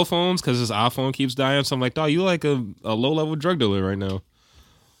 2 cell phones because his iPhone keeps dying. So I'm like, dog, you like a low-level drug dealer right now.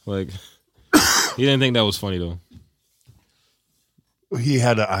 Like, he didn't think that was funny, though. He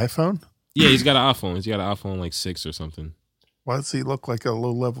had an iPhone? Yeah, he's got an iPhone. He's got an iPhone like 6 or something. Why does he look like a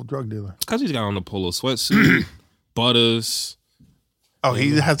low-level drug dealer? Because he's got on the polo sweatsuit, butters. Oh,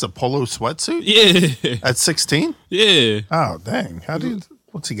 he has a polo sweatsuit? Yeah. At 16? Yeah. Oh, dang. How did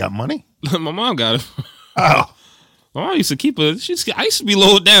What's he got? Money? My mom got it. Oh, My mom used to keep it. I used to be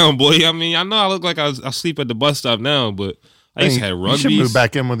low down, boy. I mean, I know I look like I sleep at the bus stop now, but I used to have you should rugbies. move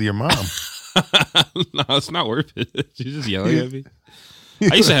back in with your mom. No, it's not worth it. She's just yelling at me.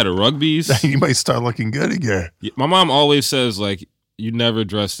 I used to have the rugbies. You might start looking good again. My mom always says, like, you never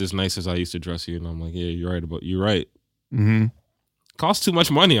dressed as nice as I used to dress you. And I'm like, yeah, you're right. Mm-hmm. Costs too much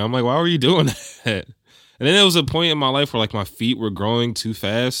money. I'm like, why were you doing that? And then there was a point in my life where, like, my feet were growing too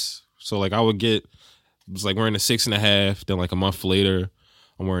fast. So, like, it was like wearing a 6.5. Then, like, a month later,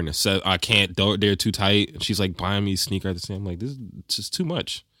 I'm wearing a 7. I can't, they're too tight. And she's, like, buying me sneakers at the same. I'm like, this is just too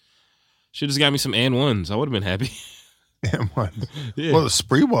much. She just got me some N1s. I would have been happy. N1s. Yeah. Well, the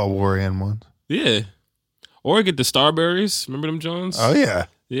Spreewell wore N1s. Yeah. Or get the Starberries. Remember them Jones? Oh, yeah.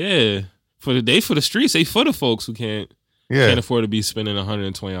 Yeah. For the streets. They for the folks who can't Yeah. afford to be spending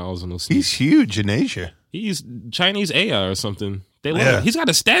 $120 on those sneakers. He's huge in Asia. He's Chinese AI or something. They love Yeah. him. He's got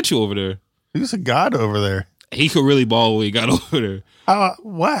a statue over there. He's a god over there. He could really ball when he got over there.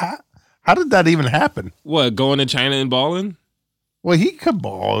 How did that even happen? What, going to China and balling? Well, he could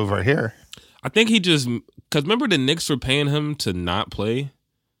ball over here. I think he just, because remember the Knicks were paying him to not play?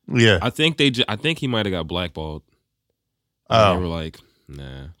 Yeah. I think he might have got blackballed. Oh. They were like,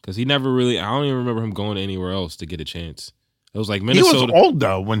 nah. Because he never really, I don't even remember him going anywhere else to get a chance. It was like Minnesota. He was old,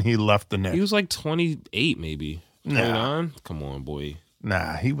 though, when he left the Knicks. He was like 28 maybe. Nah. 29? Come on, boy.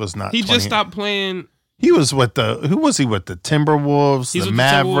 Nah, he was not. He 20. just stopped playing. He was with who was he with? The Timberwolves, He's the with the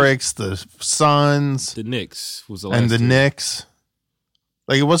Mavericks, the Suns, The Knicks was the last and the two. Knicks.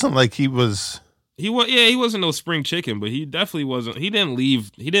 Like, it wasn't like he was. He wasn't no spring chicken, but he definitely wasn't. He didn't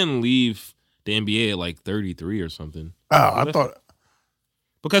leave the NBA at like 33 or something. Oh, I thought.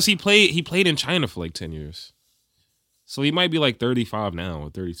 Because he played in China for like 10 years. So he might be like 35 now or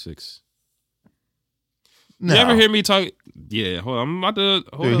 36. No. You ever hear me talk? Yeah, hold on. I'm about to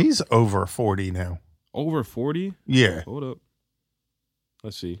hold Dude, up. he's over 40 now. Over 40? Yeah. Hold up.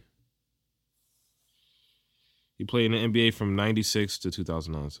 Let's see. He played in the NBA from 96 to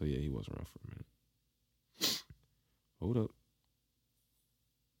 2009. So yeah, he was around for a minute. Hold up.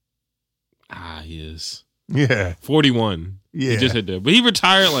 He is. Yeah. 41. Yeah. He just hit that. But he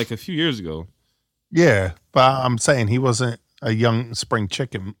retired like a few years ago. Yeah. But I'm saying he wasn't a young spring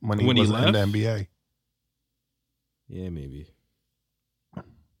chicken when he was in the NBA. Yeah, maybe.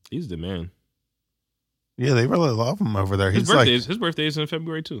 He's the man. Yeah, they really love him over there. His birthday is in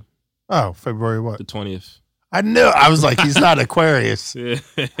February too. Oh, February what? The 20th. I knew. I was like, he's not Aquarius. Yeah.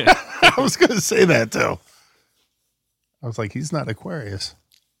 I was going to say that too. I was like, he's not Aquarius.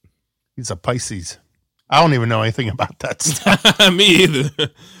 He's a Pisces. I don't even know anything about that stuff. Me either.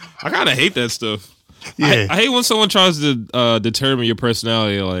 I kind of hate that stuff. Yeah. I hate when someone tries to determine your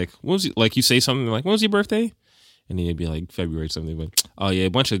personality. Like you say something like, "When was your birthday?" And then it'd be like February something. But oh yeah, a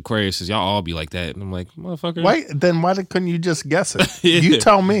bunch of Aquariuses, y'all all be like that. And I'm like, motherfucker. Why couldn't you just guess it? Yeah. You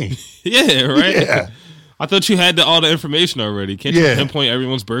tell me. Yeah, right. Yeah. I thought you had all the information already. Can't you Yeah. pinpoint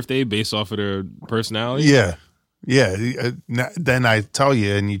everyone's birthday based off of their personality? Yeah. Yeah. Then I tell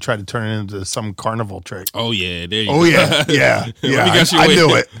you, and you try to turn it into some carnival trick. Oh yeah, there you Oh go. yeah, yeah, Let me yeah. guess your I weight.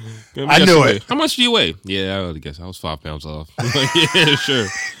 knew it. Let me I guess knew your it. weight. How much do you weigh? Yeah, I would guess I was 5 pounds off. Like, yeah, sure.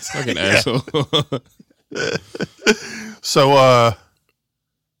 Fucking asshole. So,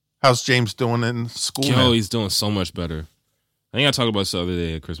 how's James doing in school? Yo, now? he's doing so much better. I think I talked about this the other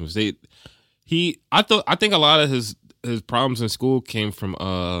day at Christmas. I think a lot of his problems in school came from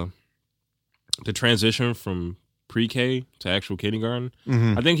the transition from pre-K to actual kindergarten.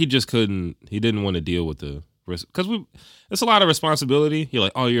 Mhm. I think he didn't want to deal with the risk because it's a lot of responsibility. You're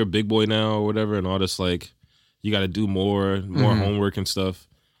like, oh, you're a big boy now or whatever, and all this like you got to do more homework and stuff.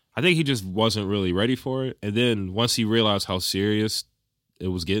 I think he just wasn't really ready for it. And then once he realized how serious it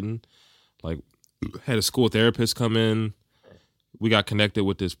was getting, like had a school therapist come in, we got connected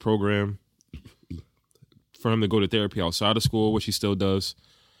with this program for him to go to therapy outside of school, which he still does.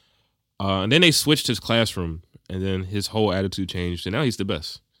 And then they switched his classroom, and then his whole attitude changed, and now he's the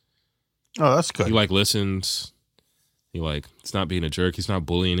best. Oh, that's good. He like listens. He like it's not being a jerk. He's not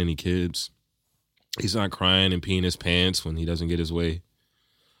bullying any kids. He's not crying and peeing his pants when he doesn't get his way.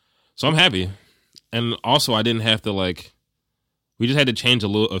 So I'm happy. And also I didn't have to we just had to change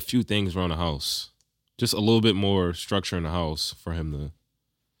a few things around the house. Just a little bit more structure in the house for him to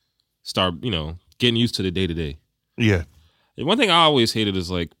start, getting used to the day-to-day. Yeah. And one thing I always hated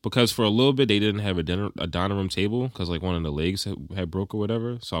is because for a little bit they didn't have a dining room table because one of the legs had broke or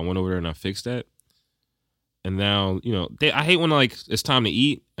whatever. So I went over there and I fixed that. And now, I hate when it's time to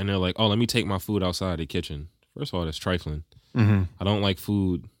eat and they're like, oh, let me take my food outside the kitchen. First of all, that's trifling. Mm-hmm. I don't like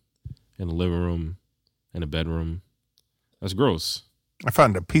food in the living room, in the bedroom. That's gross. I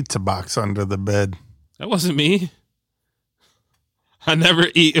found a pizza box under the bed. That wasn't me. I never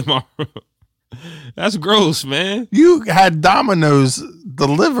eat in my room. That's gross, man. You had Domino's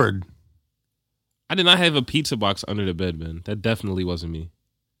delivered. I did not have a pizza box under the bed, man. That definitely wasn't me.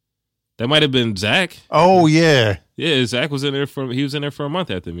 That might have been Zach. Oh yeah. Yeah, Zach was in there he was in there for a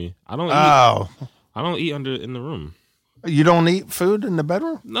month after me. I don't eat in the room. You don't eat food in the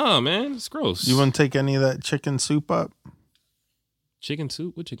bedroom? No, man, it's gross. You wouldn't take any of that chicken soup up? Chicken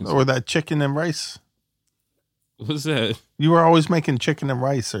soup? What chicken soup? Or that chicken and rice? What's that? You were always making chicken and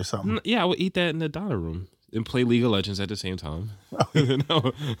rice or something. Yeah, I would eat that in the dining room and play League of Legends at the same time. and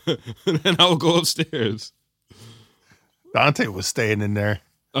then I would go upstairs. Dante was staying in there.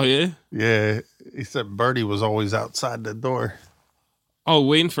 Oh, yeah? Yeah. He said Birdie was always outside the door. Oh,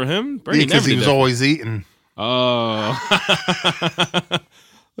 waiting for him? Birdie because he was always eating. Oh.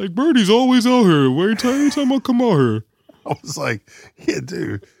 Like, Birdie's always out here. Every time I come out here. I was like, yeah,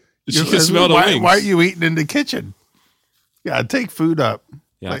 dude. She can smell the wings. Why are you eating in the kitchen? Yeah, take food up.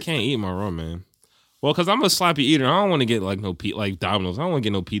 Yeah, I can't eat in my room, man. Well, because I'm a sloppy eater. I don't want to get like Domino's. I don't want to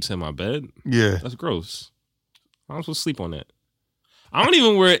get no pizza in my bed. Yeah. That's gross. I'm supposed to sleep on that. I don't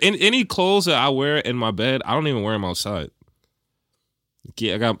even wear any clothes that I wear in my bed. I don't even wear them outside.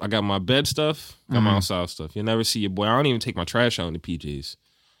 Yeah, I got my bed stuff, got my outside stuff. You'll never see your boy. I don't even take my trash out in the PJs.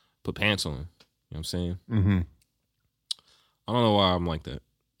 Put pants on. You know what I'm saying? Mm-hmm. I don't know why I'm like that.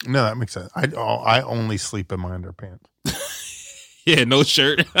 No, that makes sense. I only sleep in my underpants. Yeah, no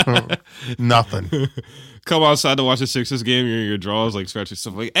shirt. Nothing. Come outside to watch the Sixers game. You're in your drawers, like scratching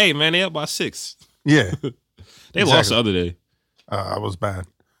stuff. Like, hey, man, they up by 6. Yeah. They lost the other day. I was bad.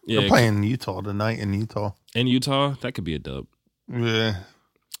 Yeah, they're playing Utah tonight in Utah. In Utah? That could be a dub. Yeah.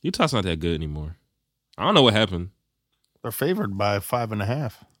 Utah's not that good anymore. I don't know what happened. They're favored by 5.5. I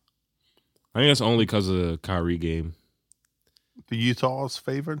think that's only because of the Kyrie game. The Utah's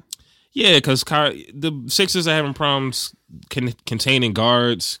favored? Yeah, because the Sixers are having problems containing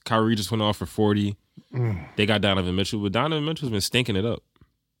guards. Kyrie just went off for 40. They got Donovan Mitchell, but Donovan Mitchell's been stinking it up.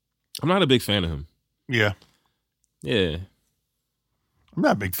 I'm not a big fan of him. Yeah. Yeah. I'm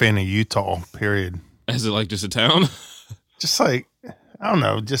not a big fan of Utah, period. Is it like just a town? Just like, I don't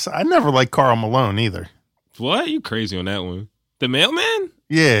know. I never liked Karl Malone either. What? You crazy on that one? The mailman?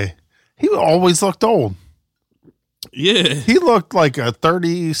 Yeah. He always looked old. Yeah. He looked like a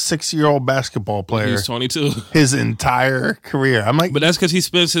 36-year-old basketball player. He's 22. His entire career. I'm like, but that's because he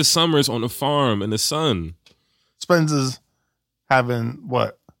spends his summers on the farm in the sun. Spends his having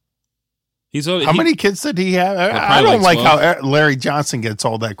what? How many kids did he have? I don't like how Larry Johnson gets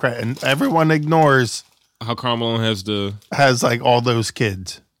all that credit, and everyone ignores how Karl Malone has like all those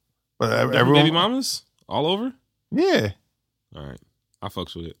kids. But everyone, baby mamas all over. Yeah. All right, I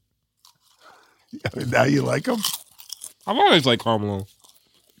fucks with it. Now you like him? I've always liked Karl Malone.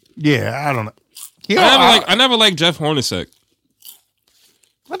 Yeah, I don't know. I never liked Jeff Hornacek.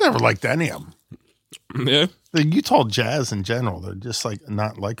 I never liked any of them. Yeah. The Utah Jazz in general, they're just like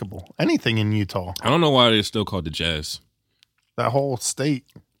not likable. Anything in Utah. I don't know why they're still called the Jazz. That whole state.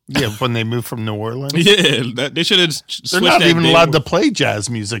 Yeah, when they moved from New Orleans. Yeah, they should have switched. They're not even allowed to play jazz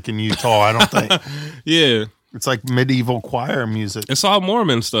music in Utah, I don't think. Yeah. It's like medieval choir music. It's all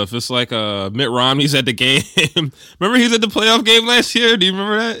Mormon stuff. It's like Mitt Romney's at the game. Remember he was at the playoff game last year? Do you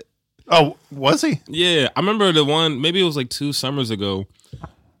remember that? Oh, was he? Yeah. I remember the one, maybe it was like 2 summers ago.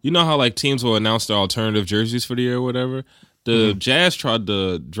 You know how like teams will announce their alternative jerseys for the year or whatever? The Jazz tried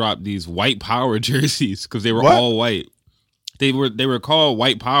to drop these white power jerseys because they were all white. They were called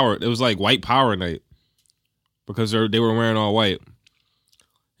White Power. It was like White Power Night because they were wearing all white.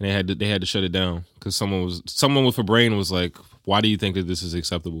 And they had to shut it down because someone with a brain was like, "Why do you think that this is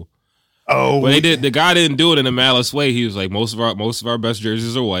acceptable?" Oh, but the guy didn't do it in a malice way. He was like, "Most of our best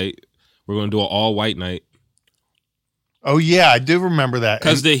jerseys are white. We're going to do an all white night." Oh yeah, I do remember that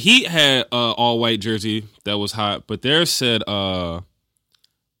because the Heat had all white jersey that was hot, but theirs said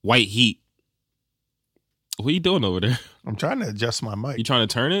White Heat. What are you doing over there? I'm trying to adjust my mic. You trying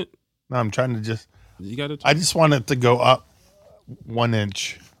to turn it? No, I'm trying to just. You got it. I just want it to go up 1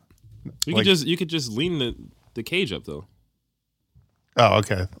 inch. You could just lean the cage up though. Oh,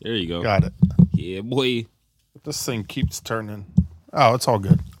 okay. There you go. Got it. Yeah, boy. This thing keeps turning. Oh, it's all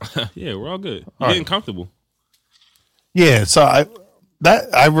good. Yeah, we're all good. You're getting comfortable. Yeah, so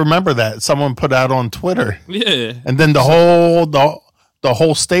I remember that someone put out on Twitter. Yeah, and then the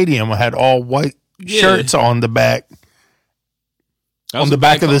whole stadium had all white shirts on the back. On the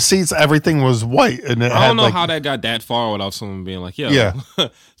back of the seats, everything was white, and I don't know how that got that far without someone being like, "Yeah."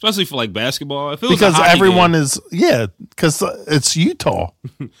 Especially for like basketball, if it was because everyone is because it's Utah.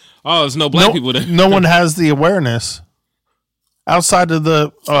 Oh, there's no black people there. No one has the awareness. outside of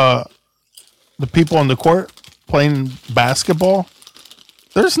the people on the court playing basketball,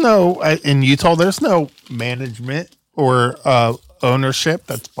 there's no in Utah. There's no management or ownership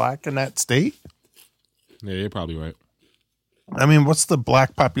that's black in that state. Yeah, you're probably right. I mean, what's the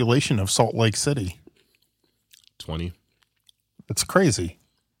black population of Salt Lake City? 20. It's crazy.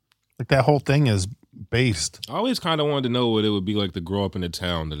 Like that whole thing is based. I always kind of wanted to know what it would be like to grow up in a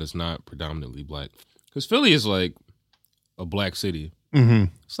town that is not predominantly black. Because Philly is like a black city. Mm-hmm.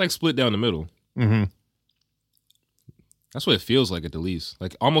 It's like split down the middle. Mm-hmm. That's what it feels like at the least.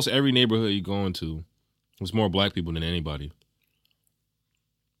 Like almost every neighborhood you go into, there's more black people than anybody.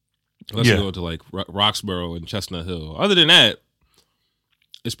 Unless you go to like Roxborough and Chestnut Hill. Other than that,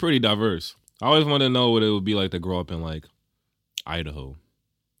 it's pretty diverse. I always wanted to know what it would be like to grow up in like Idaho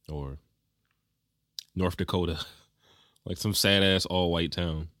or North Dakota. Like some sad ass all white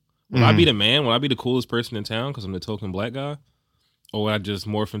town. Would I be the man? Would I be the coolest person in town because I'm the token black guy? Or would I just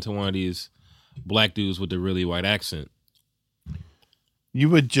morph into one of these black dudes with the really white accent? You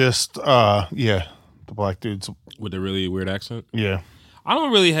would just, the black dudes with a really weird accent. Yeah, I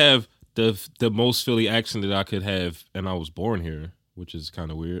don't really have the most Philly accent that I could have, and I was born here, which is kind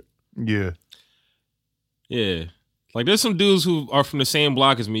of weird. Yeah. Like there's some dudes who are from the same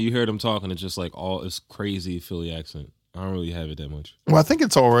block as me. You hear them talking, it's just like all this crazy Philly accent. I don't really have it that much. Well, I think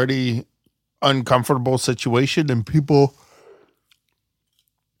it's already uncomfortable situation, and people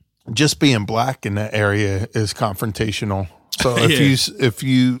just being black in that area is confrontational. So if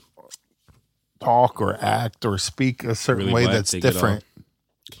you talk or act or speak a certain really way black, that's different,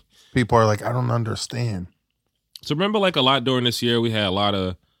 people are like, I don't understand. So remember, like a lot during this year, we had a lot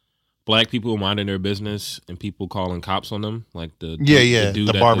of black people minding their business and people calling cops on them, like the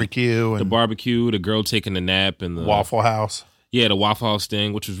barbecue, the girl taking the nap, and the Waffle House. Yeah, the Waffle House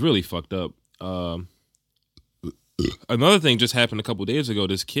thing, which was really fucked up. Another thing just happened a couple days ago.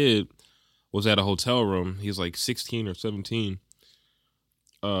 This kid was at a hotel room. He was like 16 or 17.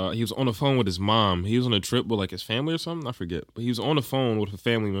 He was on the phone with his mom. He was on a trip with like his family or something. I forget. But he was on the phone with a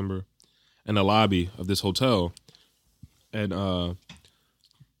family member in the lobby of this hotel. And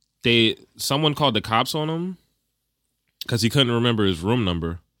someone called the cops on him because he couldn't remember his room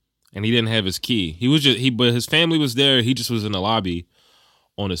number and he didn't have his key. But his family was there. He just was in the lobby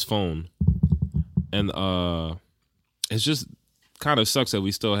on his phone. And it's just kind of sucks that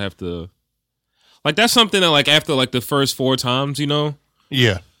we still have to, like, that's something that like after like the first 4 times, you know?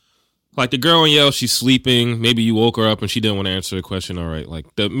 Yeah. Like the girl yelled, she's sleeping. Maybe you woke her up and she didn't want to answer the question. All right. Like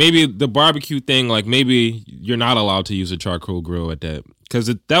maybe the barbecue thing, like maybe you're not allowed to use a charcoal grill at that. Because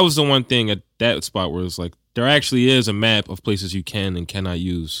that was the one thing at that spot where it's like, there actually is a map of places you can and cannot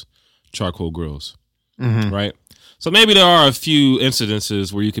use charcoal grills. Mm-hmm. Right. So maybe there are a few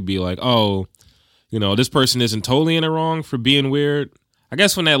incidences where you could be like, oh, you know, this person isn't totally in it wrong for being weird. I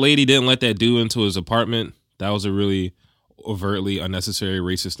guess when that lady didn't let that dude into his apartment, that was a really overtly unnecessary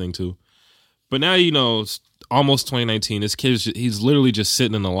racist thing too. But now, you know, it's almost 2019. This kid, he's literally just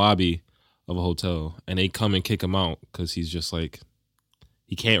sitting in the lobby of a hotel and they come and kick him out because he's just like,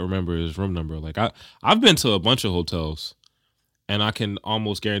 he can't remember his room number. Like I've been to a bunch of hotels and I can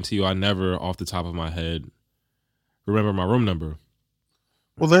almost guarantee you I never off the top of my head remember my room number.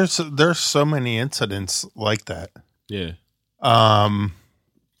 Well, there's so many incidents like that. Yeah.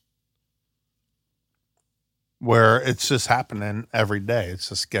 Where it's just happening every day. It's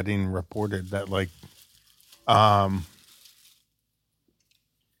just getting reported that like, that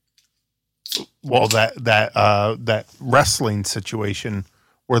wrestling situation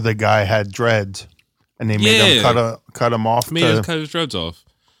where the guy had dreads and they made him cut him off. Made him cut his dreads off.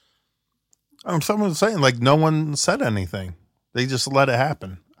 Someone was saying like no one said anything. They just let it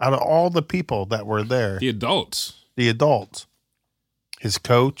happen. Out of all the people that were there, the adults, his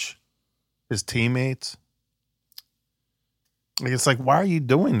coach, his teammates. It's like, why are you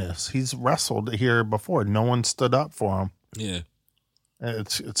doing this? He's wrestled here before. No one stood up for him. Yeah.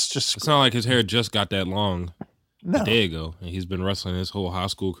 It's just... It's not like his hair just got that long a day ago. And he's been wrestling his whole high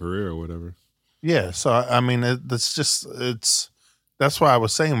school career or whatever. Yeah. So, I mean, that's why I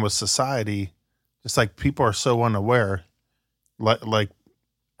was saying with society, it's like people are so unaware. Like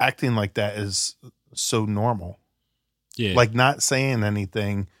acting like that is so normal. Yeah. Like not saying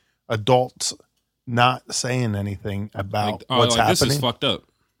anything. Adults... not saying anything about what's happening. This is fucked up.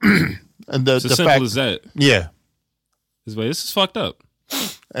 And it's as simple as that. Yeah. This is fucked up.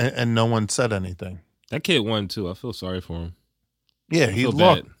 And no one said anything. That kid won too. I feel sorry for him. Yeah, he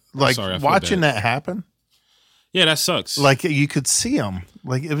looked like watching that happen. Yeah, that sucks. Like you could see him.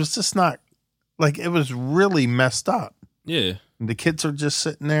 Like it was just not like it was really messed up. Yeah. And the kids are just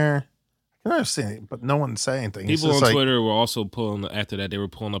sitting there. I I understand, but no one's saying anything. It's People on just like, Twitter were also after that, they were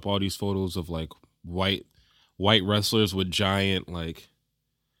pulling up all these photos of like white wrestlers with giant messes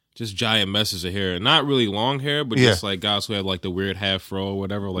of hair. Not really long hair, but just like guys who had like the weird half fro or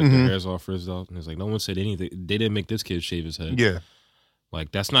whatever, like their hair's all frizzed out. And it's like no one said anything. They didn't make this kid shave his head. Yeah.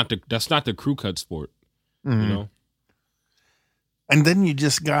 Like that's not the crew cut sport. You know? And then you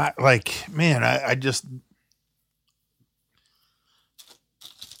just got like, man, I just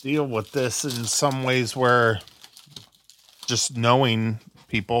deal with this in some ways where just knowing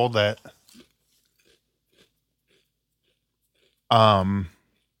people that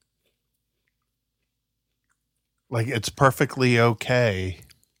like it's perfectly okay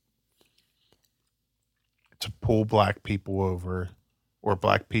to pull black people over, or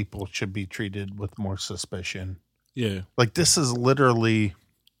black people should be treated with more suspicion. Yeah. Like this is literally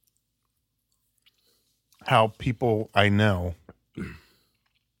how people I know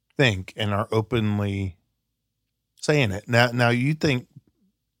think and are openly saying it. Now you think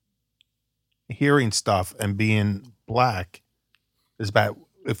hearing stuff and being black is bad.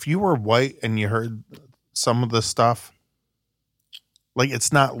 If you were white and you heard some of the stuff, like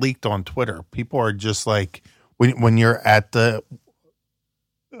it's not leaked on Twitter. People are just like, when you're at the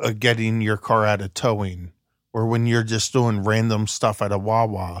getting your car out of towing, or when you're just doing random stuff at a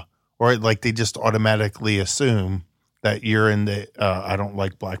Wawa, or like they just automatically assume that you're in the I don't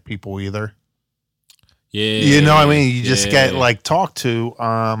like black people either. Yeah. You know what I mean? You just get like talked to.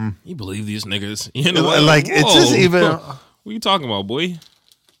 You believe these niggas. You know, like it's just even. What are you talking about, boy?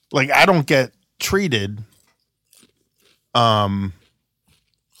 Like I don't get treated poorly,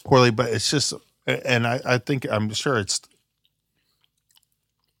 but it's just, and I think, I'm sure it's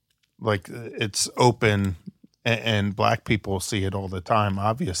like it's open and black people see it all the time,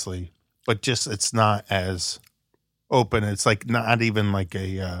 obviously, but just it's not as open. It's like not even like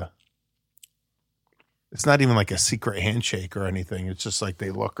it's not even like a secret handshake or anything. It's just like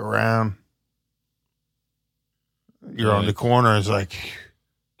they look around. You're on the corner. It's like,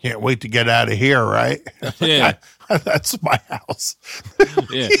 can't wait to get out of here, right? Yeah. That's my house.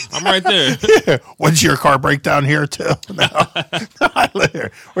 Yeah, I'm right there. Yeah. When's your car break down here too? No, I live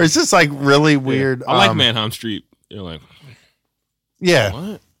here. Where it's just like really weird. I like Manheim Street. You're like, yeah.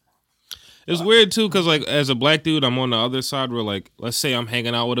 What? It's weird too, because like as a black dude, I'm on the other side where like, let's say I'm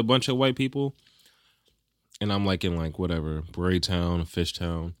hanging out with a bunch of white people, and I'm like in like whatever Bradytown,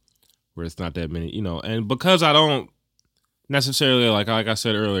 Fishtown, where it's not that many, you know, and because I don't necessarily like I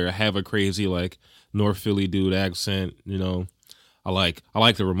said earlier, have a crazy like North Philly dude accent, you know. I like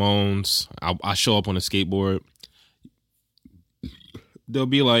the Ramones. I show up on a skateboard. They'll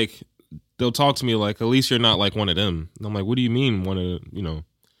talk to me like, at least you're not like one of them. And I'm like, what do you mean one of, you know?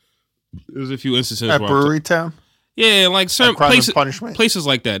 There's a few instances At where Brewery Town? Yeah, like certain places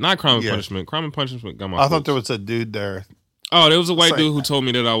like that. Not Crime and Punishment. Crime and Punishment got my I thought there was a dude there. Oh, there was a white dude who told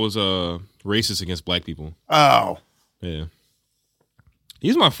me that I was racist against black people. Oh. Yeah.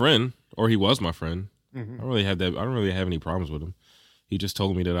 He's my friend, or he was my friend. Mm-hmm. I don't really have any problems with him. He just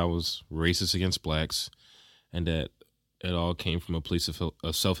told me that I was racist against blacks, and that it all came from a place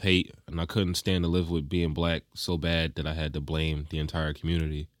of self-hate, and I couldn't stand to live with being black so bad that I had to blame the entire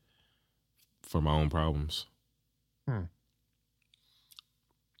community for my own problems.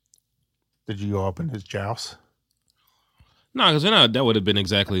 Did you go up in his joust? No, because then that would have been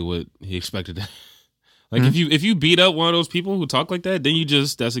exactly what he expected. Like if you beat up one of those people who talk like that, then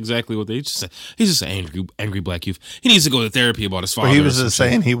that's exactly what they just say. He's just an angry black youth. He needs to go to therapy about his father. But he was just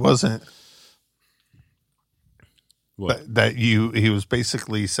saying he wasn't. What? He was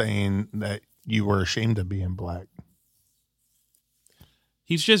basically saying that you were ashamed of being black.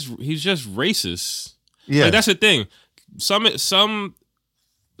 He's just racist. Yeah, like, that's the thing. Some of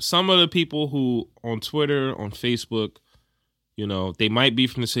the people who on Twitter, on Facebook, you know, they might be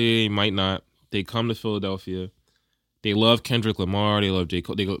from the city, they might not. They come to Philadelphia. They love Kendrick Lamar. They love J.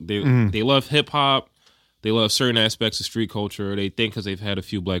 Cole. They love hip hop. They love certain aspects of street culture. They think because they've had a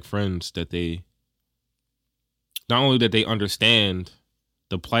few black friends that they not only that they understand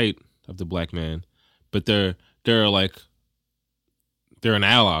the plight of the black man, but they're an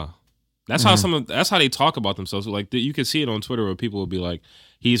ally. That's how that's how they talk about themselves. Like you can see it on Twitter where people will be like,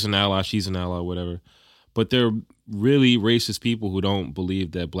 "He's an ally, she's an ally, whatever." But they're really racist people who don't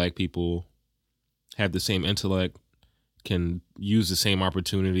believe that black people have the same intellect, can use the same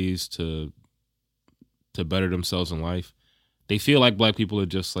opportunities to better themselves in life. They feel like black people are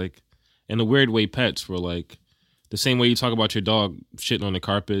just like, in a weird way, pets. Where like the same way you talk about your dog shitting on the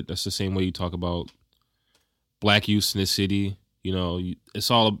carpet, that's the same way you talk about black youth in the city. You know,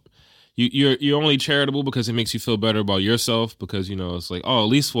 you're only charitable because it makes you feel better about yourself, because it's like, oh,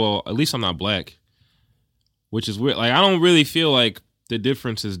 at least I'm not black, which is weird. Like, I don't really feel like the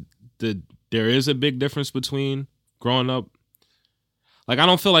difference is there is a big difference between growing up. Like, I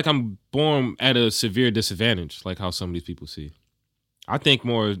don't feel like I'm born at a severe disadvantage, like how some of these people see. I think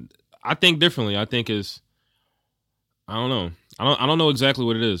differently. I think I don't know. I don't know exactly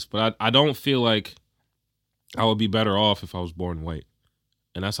what it is, but I don't feel like I would be better off if I was born white.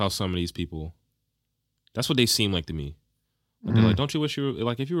 And that's how some of these people, that's what they seem like to me. Like, they're like, don't you wish you were,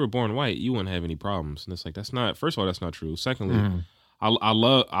 like, if you were born white, you wouldn't have any problems. And it's like, first of all, that's not true. Secondly, I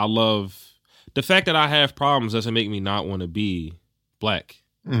love the fact that I have problems doesn't make me not want to be black.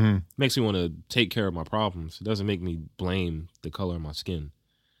 It makes me want to take care of my problems. It doesn't make me blame the color of my skin.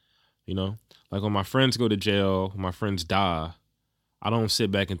 Like, when my friends go to jail, when my friends die, I don't sit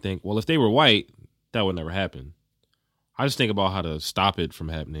back and think, well, if they were white, that would never happen. I just think about how to stop it from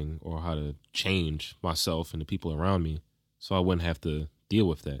happening, or how to change myself and the people around me so I wouldn't have to deal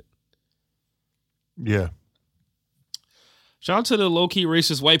with that. Yeah. Shout out to the low-key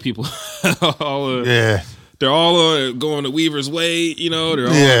racist white people. Yeah. They're all going to Weaver's Way,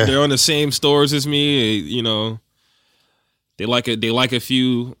 they're on the same stores as me, They like a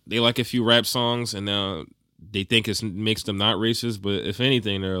few rap songs, and now they think it makes them not racist, but if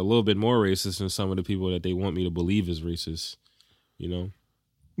anything, they're a little bit more racist than some of the people that they want me to believe is racist.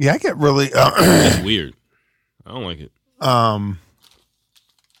 Yeah, I get really it's weird. I don't like it. We're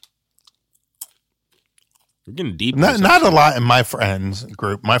getting deep. Not a lot in my friends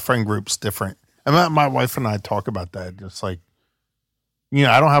group. My friend group's different. And my wife and I talk about that. Just like,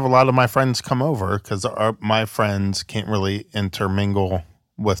 I don't have a lot of my friends come over because my friends can't really intermingle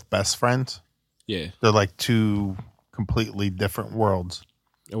with best friends. Yeah. They're like two completely different worlds.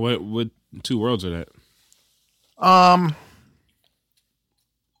 What two worlds are that?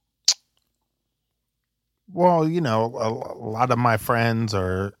 Well, a lot of my friends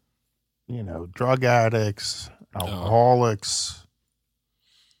are, drug addicts, alcoholics,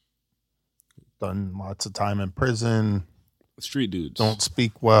 done lots of time in prison. Street dudes. Don't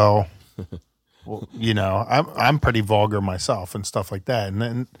speak well. Well, I'm pretty vulgar myself and stuff like that. And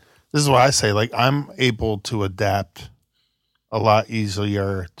then this is what I say, like, I'm able to adapt a lot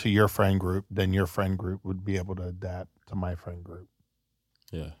easier to your friend group than your friend group would be able to adapt to my friend group.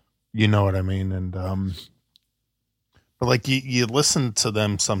 Yeah. You know what I mean? And, but like you listen to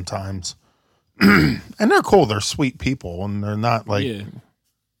them sometimes and they're cool. They're sweet people and they're not like, yeah.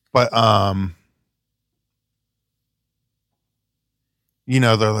 But,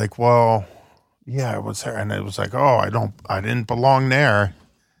 they're like, well, yeah, I was there. And it was like, oh, I didn't belong there.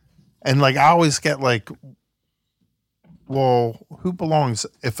 And like, I always get like, well, who belongs?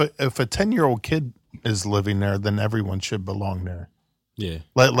 If a 10-year-old kid is living there, then everyone should belong there. Yeah.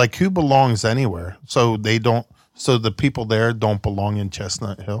 Like who belongs anywhere? So the people there don't belong in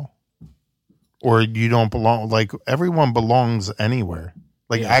Chestnut Hill, or you don't belong. Like, everyone belongs anywhere.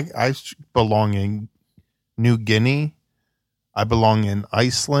 Like, yeah. I belong in New Guinea. I belong in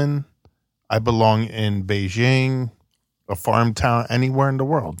Iceland. I belong in Beijing, a farm town, anywhere in the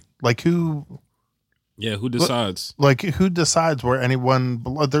world. Like, who? Yeah, who decides? Like, who decides where anyone?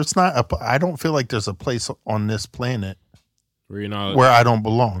 There's not. I don't feel like there's a place on this planet where you're not, where I don't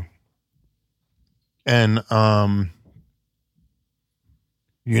belong. And and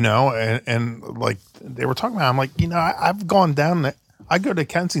like they were talking about, I'm like, I've gone down there. I go to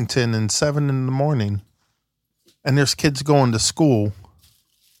Kensington at 7 a.m, and there's kids going to school,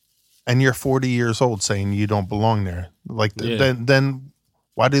 and you're 40 years old saying you don't belong there. Like, yeah. then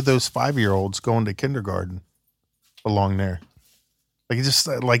why do those 5-year-olds going to kindergarten belong there? Like, just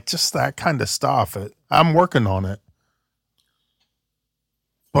that kind of stuff. I'm working on it,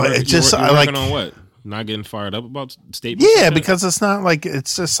 but it just you're working on what? Not getting fired up about statements? Yeah, because it's not like,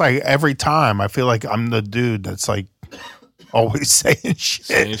 it's just like every time I feel like I'm the dude that's like always saying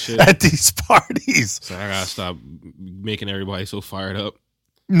shit at these parties. So I gotta stop making everybody so fired up.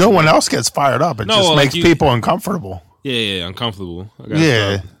 No one else gets fired up. It just makes people uncomfortable. Yeah, uncomfortable.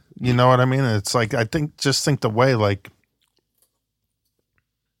 Yeah, stop. You know what I mean? It's like, I think the way like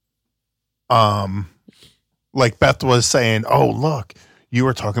Beth was saying, oh, look, you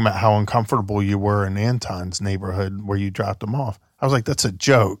were talking about how uncomfortable you were in Anton's neighborhood where you dropped him off. I was like, that's a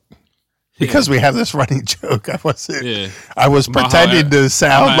joke. Because we have this running joke. I was pretending to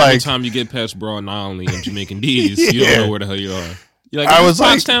sound like, every time you get past Broad Island and Jamaican D's, you don't know where the hell you are. You're like, I was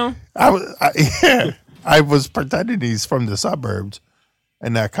like, Town? I was pretending he's from the suburbs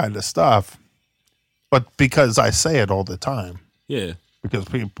and that kind of stuff. But because I say it all the time. Yeah. Because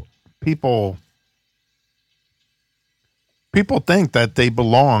people think that they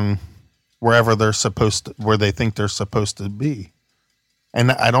belong wherever they're supposed to, where they think they're supposed to be.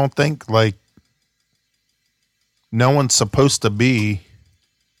 And I don't think like no one's supposed to be,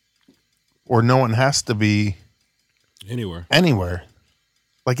 or no one has to be anywhere.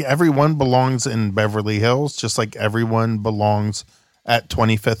 Like everyone belongs in Beverly Hills, just like everyone belongs at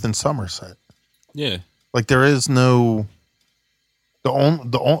 25th and Somerset. Yeah. Like there is no,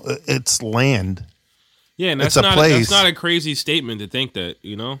 it's land. Yeah, and It's that's a place. that's not a crazy statement to think that,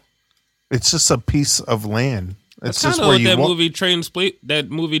 you know? It's just a piece of land. It's That's kind just of where what you that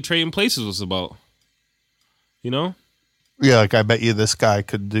movie Trading Places was about. You know? Yeah, like I bet you this guy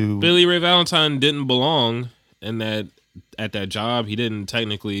could do. Billy Ray Valentine didn't belong at that job. He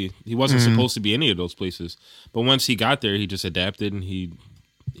wasn't supposed to be any of those places. But once he got there, he just adapted and he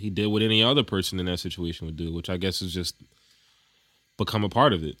did what any other person in that situation would do, which I guess is just become a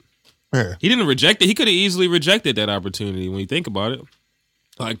part of it. Yeah. He didn't reject it. He could have easily rejected that opportunity when you think about it.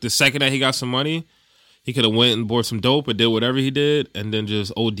 Like the second that he got some money, he could have went and bought some dope or did whatever he did and then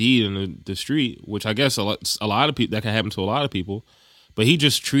just OD'd in the street, which I guess a lot of people, that can happen to a lot of people. But he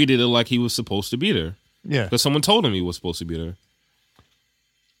just treated it like he was supposed to be there. Yeah. Because someone told him he was supposed to be there.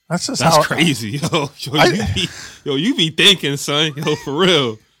 That's crazy, yo. You be thinking, son. Yo, for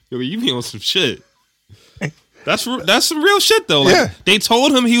real. Yo, you be on some shit. That's some real shit though. Like, yeah. They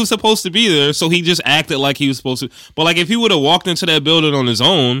told him he was supposed to be there, so he just acted like he was supposed to. But like if he would have walked into that building on his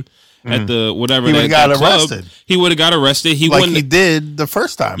own at the whatever he would have got club, arrested. He would have got arrested. He did the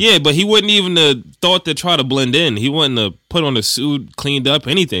first time. Yeah, but he wouldn't even have thought to try to blend in. He wouldn't have put on a suit, cleaned up,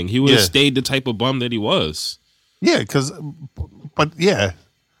 anything. He would have stayed the type of bum that he was. Yeah, but yeah,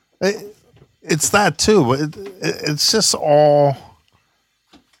 it's that too. It's just all.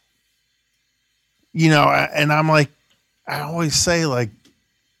 You know, and I'm like, I always say, like,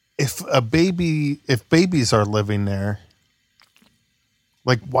 if babies are living there,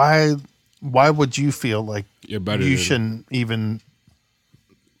 like, why would you feel like you're better? You shouldn't even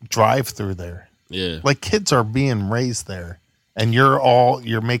drive through there. Yeah, like kids are being raised there, and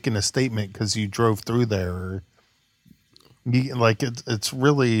you're making a statement because you drove through there. Or it's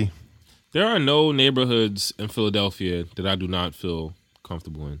really. There are no neighborhoods in Philadelphia that I do not feel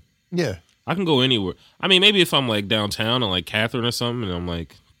comfortable in. Yeah. I can go anywhere. I mean, maybe if I'm like downtown or like Catherine or something, and I'm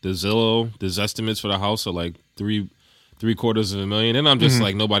like there's estimates for the house are like $750,000, and I'm just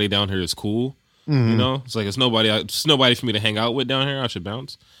like nobody down here is cool. You know, it's like it's nobody for me to hang out with down here. I should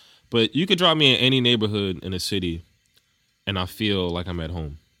bounce. But you could drop me in any neighborhood in a city, and I feel like I'm at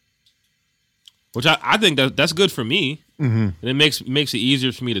home. Which I think that's good for me, and it makes it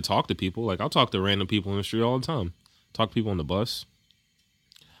easier for me to talk to people. Like I'll talk to random people in the street all the time. Talk to people on the bus.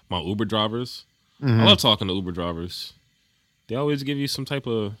 My Uber drivers. I love talking to Uber drivers. They always give you some type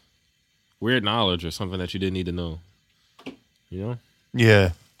of weird knowledge or something that you didn't need to know. You know? Yeah.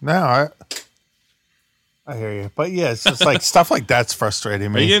 No, I hear you. But yeah, it's just like stuff like that's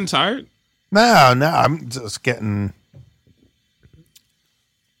frustrating me. Are you getting tired? No, I'm just getting.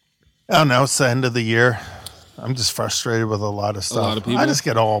 I don't know. It's the end of the year. I'm just frustrated with a lot of stuff. A lot of people? I just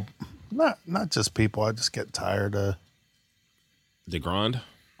get all not just people. I just get tired of The grind?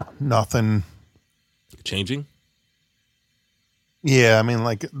 nothing. Changing? Yeah, I mean,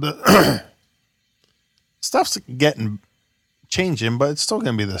 like the stuff's changing, but it's still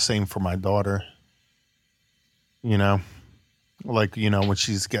going to be the same for my daughter. You know, like, you know, when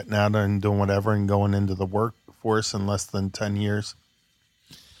she's getting out and doing whatever and going into the workforce in less than 10 years.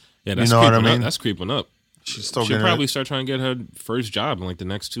 Yeah, that's You know what I creeping mean? up. That's creeping up. She's still She'll going probably start trying to get her first job in like the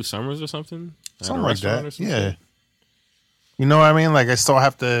next 2 summers or something. At a something like restaurant that. or some Yeah. shit. You know what I mean? Like, I still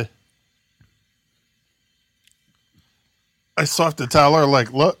have to tell her,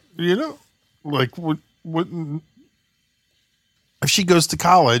 like, look, you know, like, what if she goes to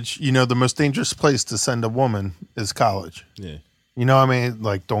college, you know, the most dangerous place to send a woman is college. Yeah. You know what I mean?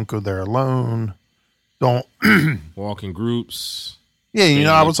 Like, don't go there alone. Don't. Walk in groups. Yeah, you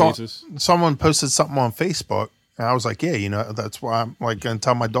know, I was on. places. Someone posted something on Facebook, and I was like, yeah, you know, that's why I'm like going to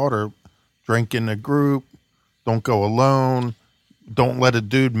tell my daughter, drink in a group, don't go alone, don't let a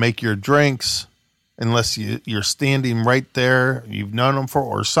dude make your drinks unless you're standing right there, you've known him for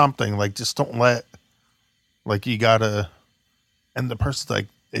or something. Like, just don't let, like, you gotta. And the person's like,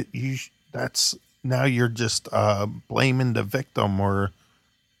 that's now you're just blaming the victim or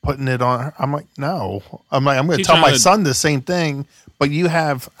putting it on her. I'm like, no. I'm going to tell my son the same thing, but you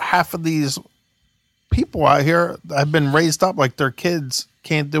have half of these people out here that have been raised up like their kids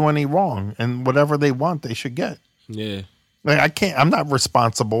can't do any wrong, and whatever they want, they should get. Yeah. Like, I'm not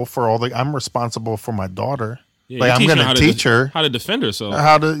responsible for I'm responsible for my daughter. Yeah, like, I'm going to teach her how to defend herself.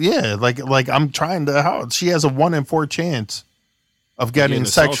 like I'm trying to, she has a 1 in 4 chance of getting Getting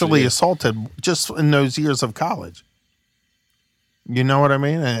assaulted, sexually yeah. assaulted just in those years of college. You know what I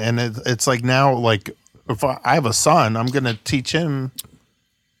mean? And it's like now, like if I have a son, I'm going to teach him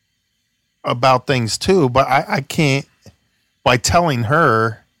about things too, but I can't, by telling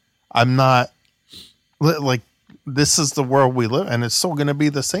her, I'm not like, this is the world we live, and it's still going to be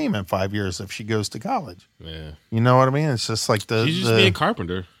the same in 5 years if she goes to college. Yeah. You know what I mean? It's just like She's just being a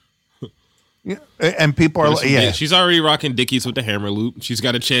carpenter. yeah, and people are like, yeah. She's already rocking Dickies with the hammer loop. She's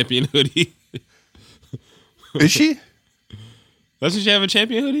got a champion hoodie. Is she? Doesn't she have a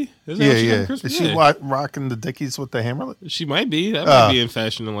champion hoodie? Isn't that Yeah, what she got yeah. for Christmas? Is she Yeah. rocking the Dickies with the hammer? She might be. That might be in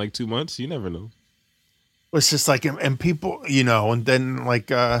fashion in like 2 months. You never know. It's just like, and people, you know, and then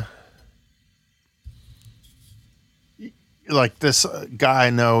like this guy I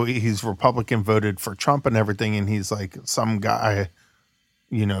know, he's Republican, voted for Trump and everything, and he's like, some guy,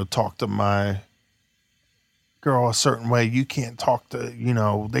 you know, talked to my girl a certain way. You can't talk to, you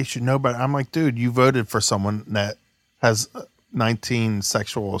know, they should know better. I'm like, dude, you voted for someone that has 19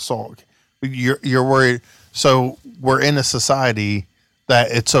 sexual assault. You're worried. So we're in a society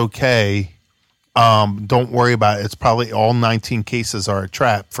that it's okay. Don't worry about it. It's probably all 19 cases are a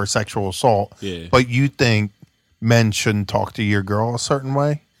trap for sexual assault. Yeah. But you think men shouldn't talk to your girl a certain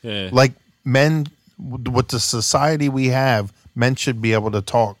way? Yeah. Like men, with the society we have, men should be able to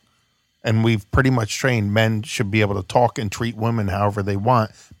talk. And we've pretty much trained men should be able to talk and treat women however they want,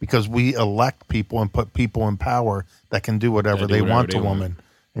 because we elect people and put people in power that can do whatever they want to women.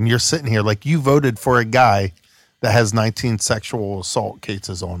 And you're sitting here like you voted for a guy that has 19 sexual assault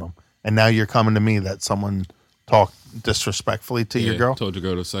cases on him. And now you're coming to me that someone talked disrespectfully to your girl? Told your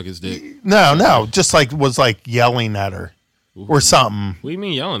girl to suck his dick. No. Just like was like yelling at her or something. What do you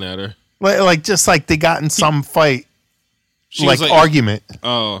mean yelling at her? Like just like they got in some fight, She like was argument.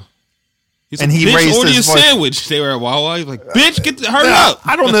 Oh. He's And like, he bitch, raised order his your voice. sandwich. They were at Wawa. He's like, bitch, hurry Yeah, up.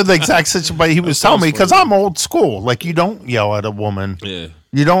 I don't know the exact situation, but he was telling me, because funny. I'm old school. Like you don't yell at a woman. Yeah.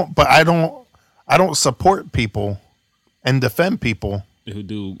 You don't. But I don't support people and defend people Who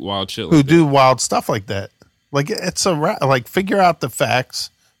do wild shit like who that. do wild stuff like that. Like it's like figure out the facts,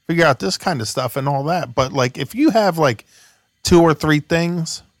 figure out this kind of stuff and all that. But like if you have like 2 or 3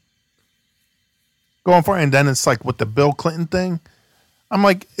 things going for it, and then it's like with the Bill Clinton thing, I'm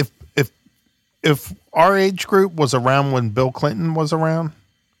like, if our age group was around when Bill Clinton was around,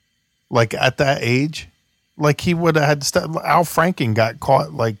 like at that age, like he would have had to step. Al Franken got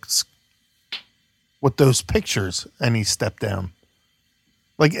caught like with those pictures, and he stepped down.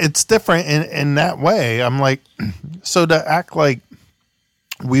 Like it's different in that way. I'm like, so to act like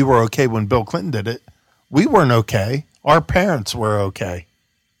we were okay when Bill Clinton did it, we weren't okay. Our parents were okay.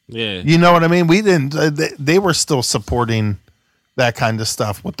 Yeah. You know what I mean? We didn't. They were still supporting that kind of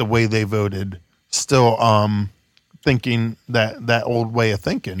stuff with the way they voted. Still, thinking that old way of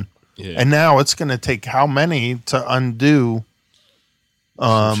thinking. Yeah. And now it's going to take how many to undo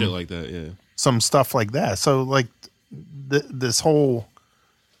Some shit like that, yeah. some stuff like that. So like this whole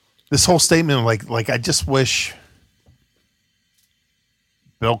statement, like I just wish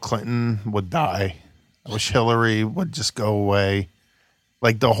Bill Clinton would die. I wish Hillary would just go away.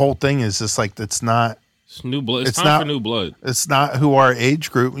 Like the whole thing is just like it's not. It's new blood. It's It's time not- for new blood. It's not who our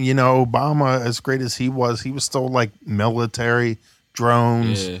age group. You know, Obama, as great as he was still like military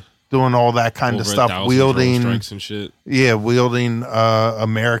drones, Yeah. doing all that kind Over of 1,000 stuff, drone wielding strikes and shit. wielding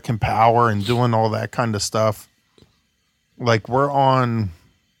American power and doing all that kind of stuff. Like we're on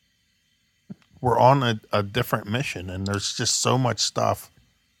a different mission, and there's just so much stuff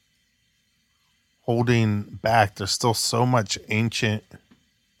holding back. There's still so much ancient.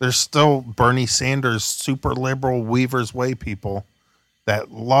 There's still Bernie Sanders, super liberal Weaver's Way people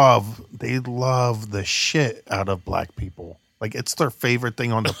that love the shit out of black people. Like it's their favorite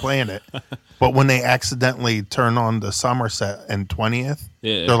thing on the planet. But when they accidentally turn on the Somerset and 20th,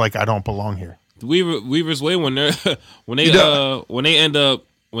 Yeah. they're like, I don't belong here. Weaver's Way when they You know- when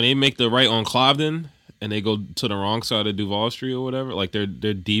they make the right on Clobden and they go to the wrong side of Duval Street or whatever, like they're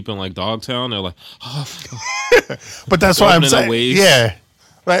deep in like Dogtown. They're like, But that's what I'm Opening the saying. waves. Yeah.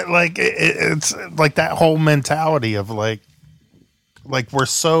 Like it's like that whole mentality of like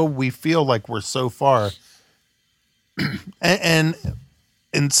we feel like we're so far. and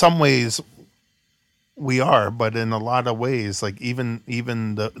in some ways we are, but in a lot of ways, like even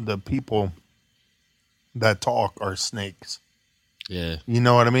the people that talk are snakes. yeah, You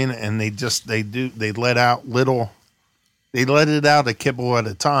know what I mean? And they let it out a kibble at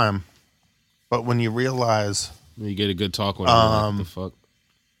a time. But when you realize, you get a good talk with them. Like, the fuck.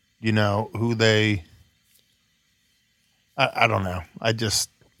 you know, who they, I don't know. It's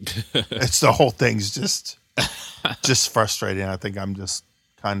the whole thing's just, just frustrating. I think I'm just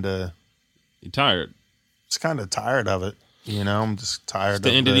kind of tired. Just kind of tired of it. You know, I'm just tired. It's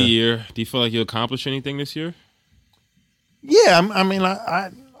the end of the year. Do you feel like you accomplished anything this year? Yeah,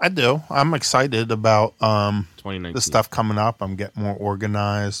 I do. I'm excited about 2019. the stuff coming up. I'm getting more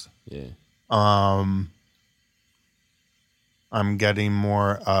organized. Yeah. I'm getting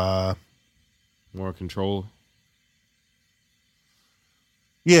more control.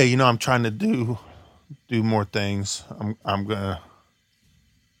 Yeah, you know, I'm trying to do more things. I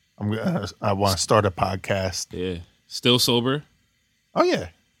want to start a podcast. Yeah. Still sober? Oh yeah.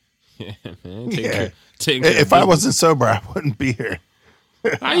 Yeah, man. Yeah. Take care If I wasn't sober, I wouldn't be here.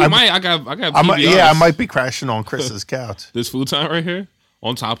 I got PBRs. I might be crashing on Chris's couch. This futon right here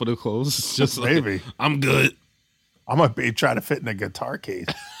on top of the clothes. It's just Maybe. like, I'm good. I might be trying to fit in a guitar case.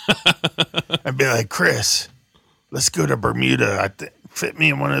 I'd be like, Chris, let's go to Bermuda. Fit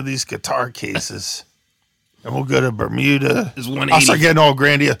me in one of these guitar cases. And we'll go to Bermuda. It's 180. I'll start getting all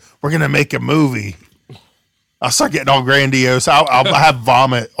grandiose. We're going to make a movie. I'll start getting all grandiose. I'll have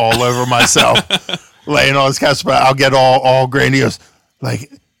vomit all over myself laying on this couch, but I'll get all grandiose.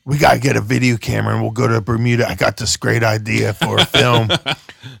 Like, we got to get a video camera and we'll go to Bermuda. I got this great idea for a film.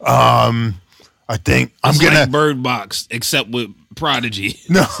 I think I'm going like to Bird Box, except with Prodigy.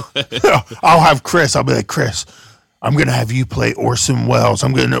 No, I'll have Chris. I'll be like, Chris, I'm going to have you play Orson Welles.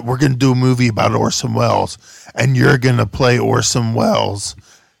 We're going to do a movie about Orson Welles and you're going to play Orson Welles.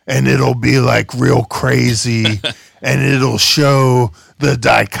 And it'll be like real crazy, and it'll show the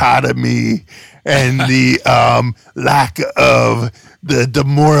dichotomy and the lack of the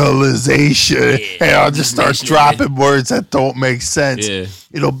demoralization. And I'll just start dropping words that don't make sense. Yeah.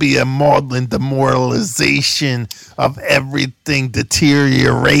 It'll be a maudlin demoralization of everything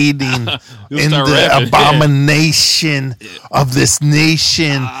deteriorating in the rapping. abomination of this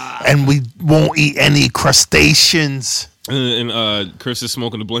nation, and we won't eat any crustaceans. And Chris is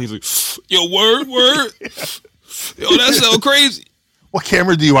smoking the blunt. He's like, yo, word. Yo, that sounds crazy. What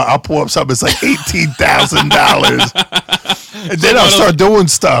camera do you want? I'll pull up something. It's like $18,000. And then I'll start doing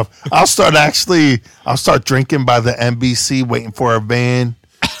stuff. I'll start drinking by the NBC, waiting for a van.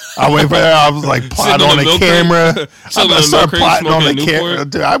 I was like plot on a camera. I'm gonna start plotting on the camera.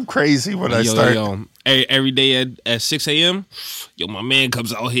 Dude, I'm crazy when I start. Every day at 6 a.m., yo, my man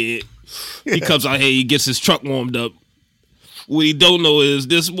comes out here. He comes out here. He gets his truck warmed up. What he don't know is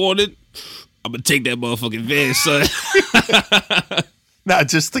this morning, I'm gonna take that motherfucking van, son. Not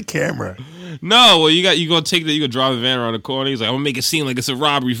just the camera. No, well, you gonna drive the van around the corner. He's like, I'm gonna make it seem like it's a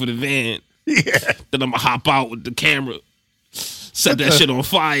robbery for the van. Yeah. Then I'm gonna hop out with the camera, set that shit on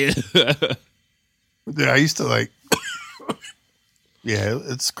fire. Dude, I used to like. Yeah,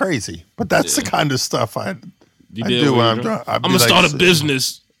 it's crazy, but that's the kind of stuff I do when I'm drunk. I'm gonna start a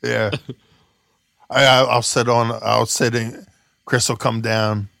business. Yeah. I'll sit in. Chris will come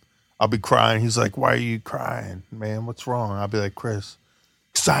down. I'll be crying. He's like, why are you crying, man? What's wrong? I'll be like, Chris,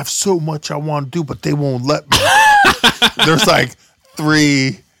 because I have so much I want to do, but they won't let me. There's like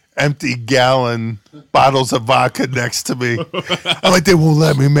 3 empty gallon bottles of vodka next to me. I'm like, they won't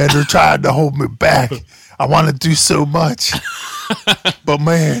let me, man. They're trying to hold me back. I want to do so much. But,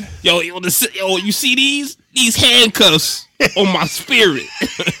 man. Yo, you see these handcuffs on my spirit?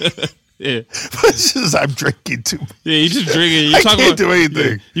 Yeah, it's just I'm drinking too much. Yeah, you just drinking. I can't do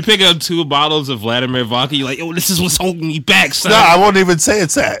anything. You pick up 2 bottles of Vladimir vodka. You're like, yo, this is what's holding me back, son. No, I won't even say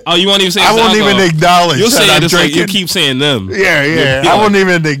it's that. Oh, you won't even say. I won't even acknowledge. You'll say I'm it. drinking. Like you keep saying them. Yeah. I won't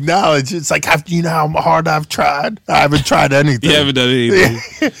even acknowledge. It's like, you know how hard I've tried. I haven't tried anything. You haven't done anything.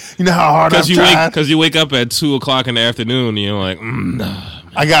 Yeah. You know how hard I've tried. Because you wake up at 2:00 in the afternoon and you're like, nah.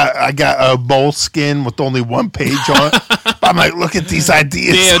 I got a moleskin with only 1 page on it. I'm like, look at these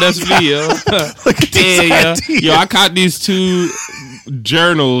ideas. Yeah, that's me, yo. Look at these ideas. Yo, I caught these 2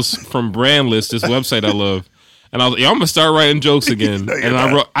 journals from Brandless, this website I love. And I was like, I'm gonna start writing jokes again. No,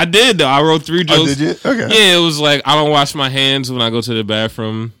 and I did though. I wrote 3 jokes. Oh, did you? Okay. Yeah, it was like, I don't wash my hands when I go to the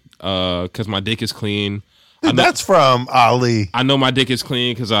bathroom because my dick is clean. Dude, that's from Ali. I know my dick is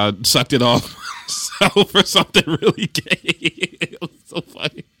clean because I sucked it off myself for something really gay. It was so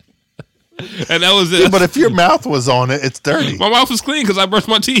funny. And that was it. Yeah, but if your mouth was on it, it's dirty. My mouth was clean because I brushed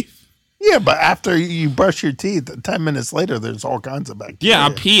my teeth. Yeah, but after you brush your teeth, 10 minutes later, there's all kinds of bacteria. Yeah,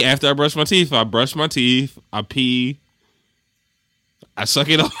 I pee after I brush my teeth. I brush my teeth. I pee. I suck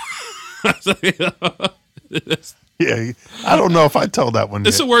it off. I suck it off. Yeah, I don't know if I tell that one.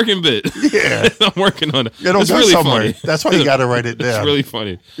 It's a working bit. Yeah, I'm working on it. It'll it's go really somewhere. funny. That's why you got to write it down. It's really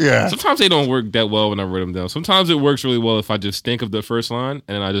funny. Yeah. Sometimes they don't work that well when I write them down. Sometimes it works really well if I just think of the first line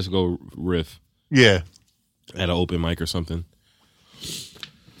and then I just go riff. Yeah. At an open mic or something,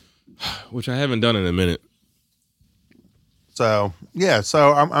 which I haven't done in a minute. So yeah,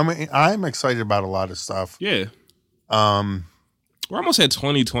 so I'm excited about a lot of stuff. Yeah. We're almost at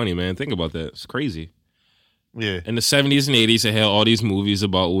 2020, man. Think about that. It's crazy. Yeah. In the 70s and 80s, they had all these movies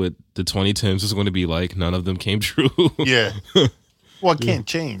about what the 2010s was going to be like. None of them came true. Yeah. Well, it can't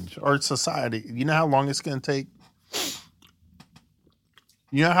change. Our society. You know how long it's going to take?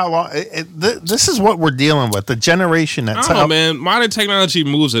 You know how long? This is what we're dealing with. The generation that's I don't know, man. Modern technology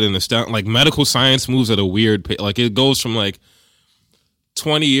moves at an astounding, like medical science moves at a weird pace. Like it goes from like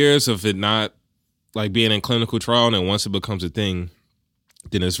 20 years of it not like being in clinical trial, and then once it becomes a thing,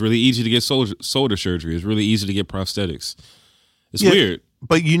 then it's really easy to get shoulder surgery. It's really easy to get prosthetics. It's weird.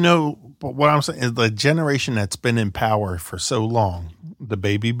 But but what I'm saying is the generation that's been in power for so long, the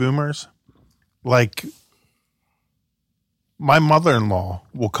baby boomers, like my mother-in-law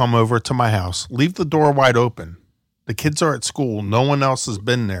will come over to my house, leave the door wide open. The kids are at school. No one else has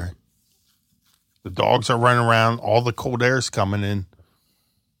been there. The dogs are running around. All the cold air is coming in.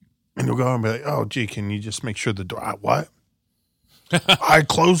 And you'll go and be like, oh, gee, can you just make sure the door... What? I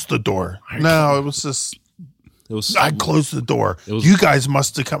closed the door. No, it was just... I closed the door. You guys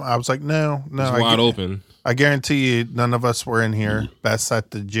must have come. I was like, no. It's wide open. I guarantee you none of us were in here. Beth's at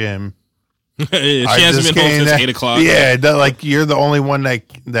the gym. She hasn't been home since 8 o'clock. Yeah, like you're the only one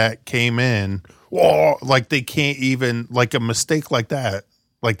that came in. Whoa, like they can't even, like a mistake like that,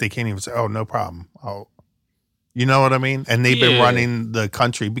 like they can't even say, oh, no problem. Oh, you know what I mean? And they've been running the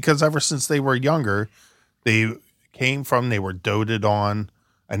country because ever since they were younger, they were doted on,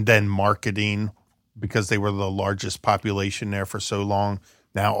 and then marketing because they were the largest population there for so long.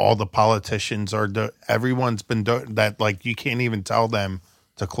 Now all the politicians everyone's been that, like you can't even tell them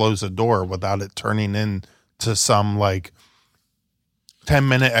to close a door without it turning into some like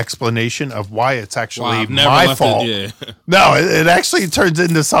 10-minute explanation of why it's actually my fault. No, it actually turns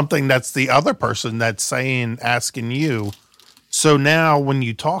into something that's the other person that's asking you. So now when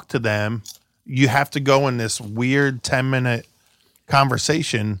you talk to them, you have to go in this weird 10-minute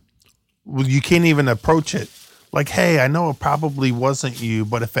conversation. You can't even approach it. Like, hey, I know it probably wasn't you,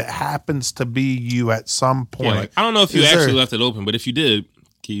 but if it happens to be you at some point. Like, I don't know if you actually left it open, but if you did,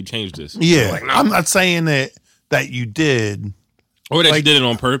 can you change this? Yeah. Like, no. I'm not saying that you did. Or that you did it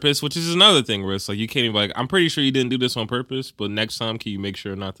on purpose, which is another thing where it's like you can't even like, I'm pretty sure you didn't do this on purpose, but next time can you make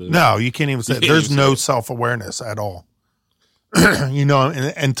sure not to? No, you can't even say it. There's no self-awareness at all. You know,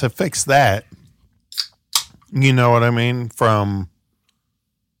 and to fix that, you know what I mean?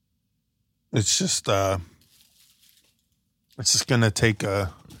 It's just going to take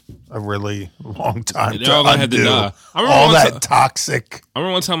a really long time to undo all that toxic. I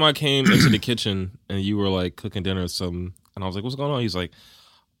remember one time I came into the kitchen and you were like cooking dinner or something, and I was like, "What's going on?" He's like,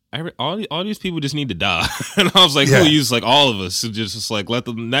 "All these people just need to die," and I was like, "Who?" He's like, "All of us." So just like let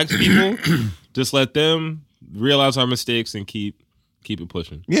the next people, just let them realize our mistakes and keep it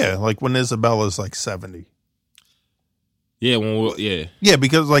pushing. Yeah, like when Isabella's like 70. Yeah, yeah,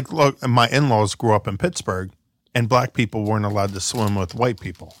 because like look, my in-laws grew up in Pittsburgh, and black people weren't allowed to swim with white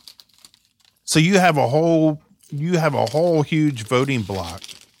people. So you have a whole huge voting block.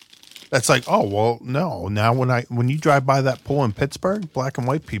 That's like, oh well, no. Now when you drive by that pool in Pittsburgh, black and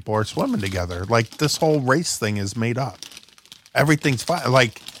white people are swimming together. Like this whole race thing is made up. Everything's fine.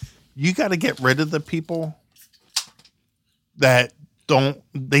 Like you got to get rid of the people that don't.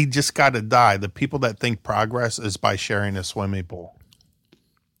 They just got to die. The people that think progress is by sharing a swimming pool.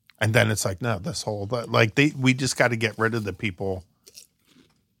 And then it's like, no, we just got to get rid of the people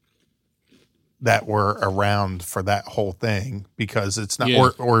that were around for that whole thing because it's not,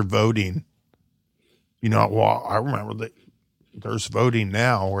 or voting. You know, well, I remember that there's voting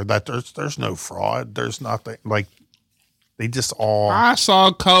now or that there's no fraud. There's nothing like they just all. I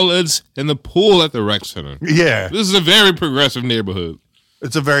saw colors in the pool at the rec center. Yeah. This is a very progressive neighborhood.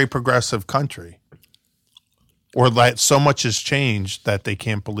 It's a very progressive country. Or that so much has changed that they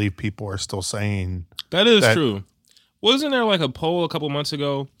can't believe people are still saying that is true. Wasn't there like a poll a couple months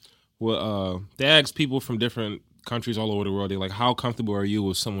ago where they asked people from different countries all over the world, they're like, how comfortable are you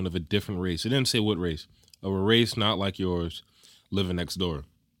with someone of a different race? It didn't say what race. Of a race not like yours living next door.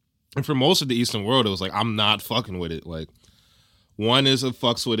 And for most of the Eastern world, it was like, I'm not fucking with it. Like 1 is a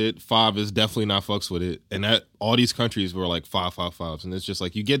fucks with it, 5 is definitely not fucks with it. And that all these countries were like 5, 5, 5s. And it's just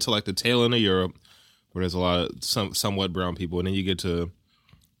like you get to like the tail end of Europe where there's a lot of somewhat brown people, and then you get to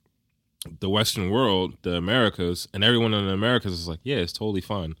the Western world, the Americas, and everyone in the Americas is like, yeah, it's totally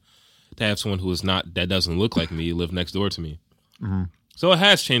fine to have someone that doesn't look like me live next door to me. Mm-hmm. So it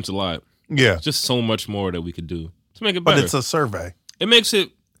has changed a lot. Yeah. It's just so much more that we could do to make it better. But it's a survey. It makes it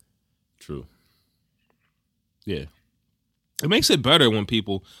true. Yeah. It makes it better when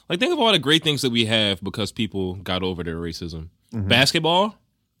people like think of all the great things that we have because people got over their racism. Basketball.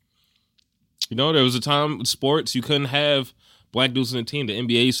 You know, there was a time in sports you couldn't have black dudes in the team. The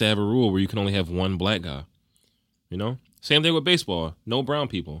NBA used to have a rule where you can only have one black guy. You know? Same thing with baseball. No brown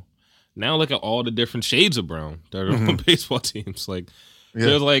people. Now look at all the different shades of brown that are on baseball teams. Like,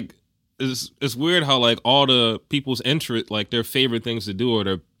 there's like, it's weird how like all the people's interest, like their favorite things to do or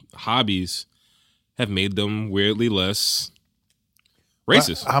their hobbies have made them weirdly less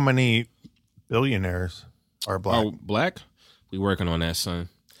racist. How many billionaires are black? Oh, black? We working on that, son.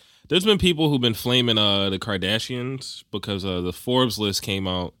 There's been people who've been flaming the Kardashians because the Forbes list came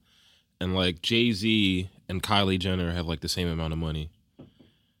out and like Jay-Z and Kylie Jenner have like the same amount of money.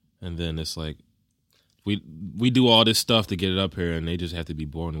 And then it's like we do all this stuff to get it up here and they just have to be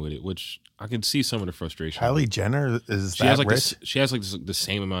born with it, which I can see some of the frustration. Kylie Jenner she has like rich? She has like the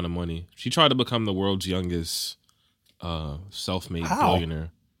same amount of money. She tried to become the world's youngest self-made billionaire.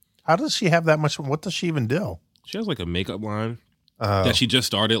 How does she have that much? What does she even do? She has like a makeup line that she just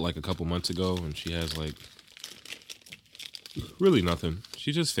started like a couple months ago, and she has like really nothing.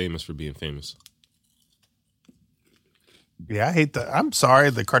 She's just famous for being famous. Yeah, I hate that. I'm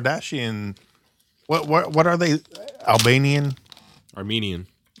sorry, the Kardashian. What are they? Albanian, Armenian.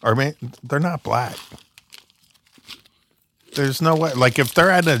 They're not black. There's no way. Like if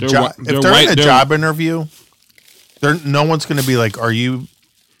they're at a job interview, no one's going to be like,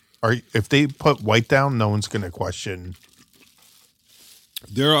 if they put white down, no one's going to question.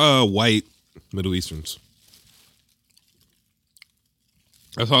 They're white Middle Easterns.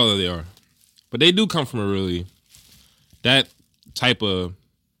 That's all that they are. But they do come from a really that type of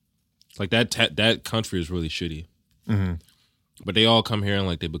like that country is really shitty. Mm-hmm. But they all come here and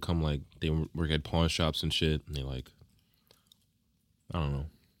like they become like they work at pawn shops and shit, and they like I don't know.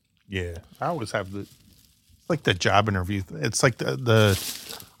 Yeah, I always have like the job interview. It's like the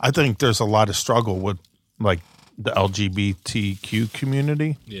I think there's a lot of struggle with like the LGBTQ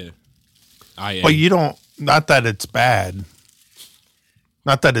community. Yeah. But you don't, not that it's bad,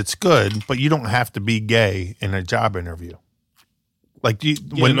 not that it's good, but you don't have to be gay in a job interview. Like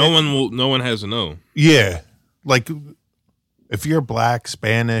no one has to know. Yeah. Like if you're black,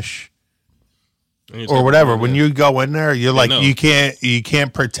 Spanish, or whatever, when you go in there, you're like, you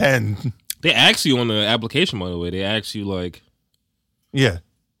can't pretend. They ask you on the application, by the way. They ask you like, yeah,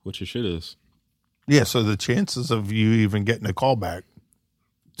 what your shit is. Yeah, so the chances of you even getting a callback,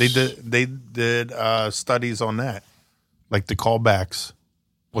 they did studies on that, like the callbacks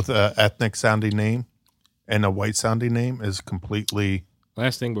with an ethnic sounding name and a white sounding name is completely.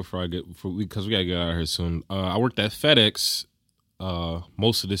 Last thing before because we gotta get out of here soon. I worked at FedEx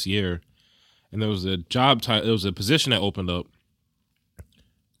most of this year, and there was a job title. There was a position that opened up.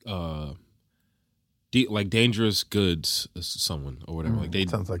 Like Dangerous Goods, someone or whatever. Like they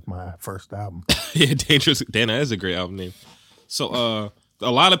sounds like my first album. Yeah, Dangerous. Damn, that is a great album name. So,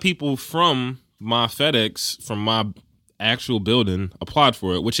 a lot of people from my FedEx, from my actual building, applied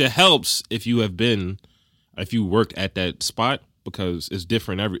for it. Which it helps if you worked at that spot because it's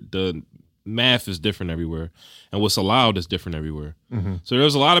different. The math is different everywhere, and what's allowed is different everywhere. Mm-hmm. So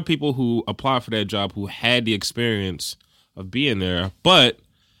there's a lot of people who applied for that job who had the experience of being there, but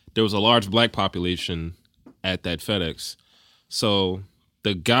there was a large black population at that FedEx. So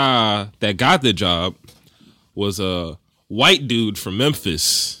the guy that got the job was a white dude from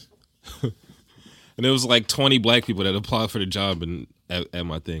Memphis. And there was like 20 black people that applied for the job at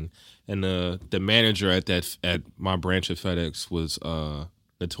my thing. And the manager at my branch at FedEx was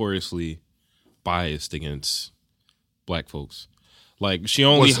notoriously biased against black folks. Like she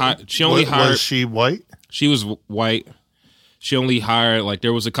only hired. Was she white? She was white. She only hired, like,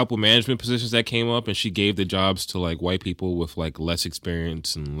 there was a couple management positions that came up, and she gave the jobs to, like, white people with, like, less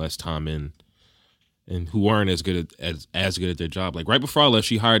experience and less time in, and who weren't as good at their job. Like, right before I left,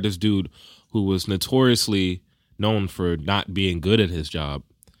 she hired this dude who was notoriously known for not being good at his job.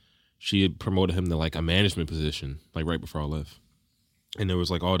 She had promoted him to, like, a management position, like, right before I left. And there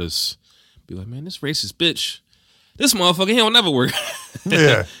was, like, all this, be like, man, this racist bitch, this motherfucker, he don't never work.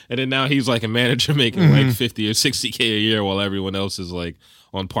 Yeah. And then now he's like a manager making like 50 or 60K a year while everyone else is like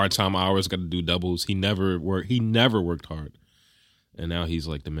on part-time hours, got to do doubles. He never worked hard. And now he's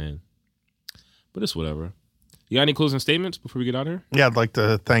like the man. But it's whatever. You got any closing statements before we get out of here? Yeah, I'd like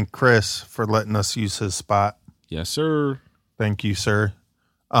to thank Chris for letting us use his spot. Yes, sir. Thank you, sir.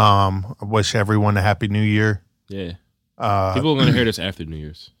 I wish everyone a happy new year. Yeah. People are going to hear this after New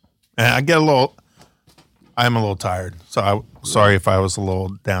Year's. And I'm a little tired, so sorry if I was a little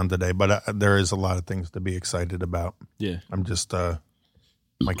down today, but there is a lot of things to be excited about. Yeah. I'm just,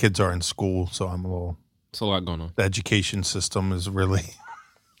 my kids are in school, so I'm a little It's a lot going on. The education system is really,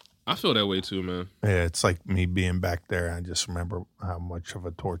 I feel that way too, man. yeah, it's like me being back there. I just remember how much of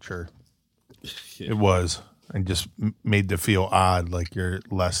a torture Yeah. it was, and just made to feel odd, like you're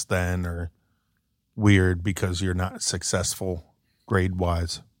less than or weird because you're not successful grade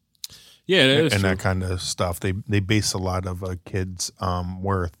wise. Yeah, that is And true. that kind of stuff. They base a lot of a kid's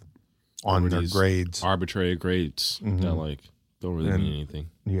worth on Over their these grades. Arbitrary grades that like don't really And- mean anything.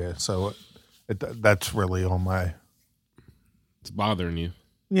 Yeah, so that's really on my It's bothering you.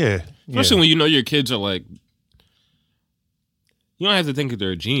 yeah. Especially when you know your kids are like, you don't have to think that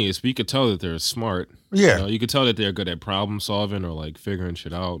they're a genius, but you could tell that they're smart. yeah, You could tell that they're good at problem solving or like figuring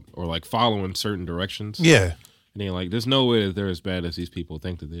shit out or like following certain directions. yeah, And they're like, there's no way that they're as bad as these people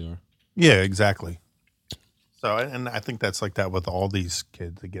think that they are. yeah, exactly. So, and I think that's like that with all these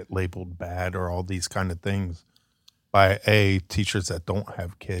kids that get labeled bad or all these kind of things by teachers that don't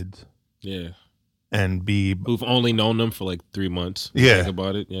have kids, Yeah. and B, Who've only known them for like 3 months. Yeah. Think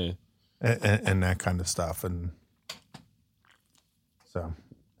about it. Yeah. and that kind of stuff. And so,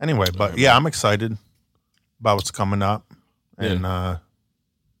 anyway, but yeah, I'm excited about what's coming up, and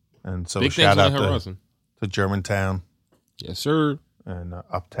so Big shout things on out the horizon. to Germantown Yes, sir. and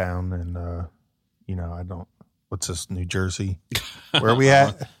Uptown, and I don't. What's this? New Jersey? Where are we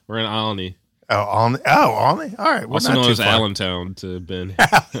at? We're in Alny. Alney. All right. We're Also not known too as far. Allentown to Ben.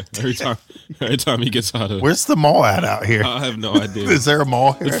 every time he gets out of Where's the mall at out here? I have no idea. Is there a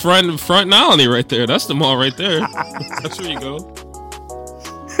mall here? It's front and Alny right there. That's the mall right there. That's where you go.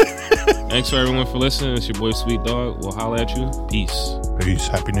 Thanks for everyone for listening. It's your boy Sweet Dog. We'll holler at you. Peace. Peace.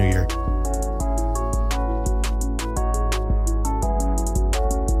 Happy New Year.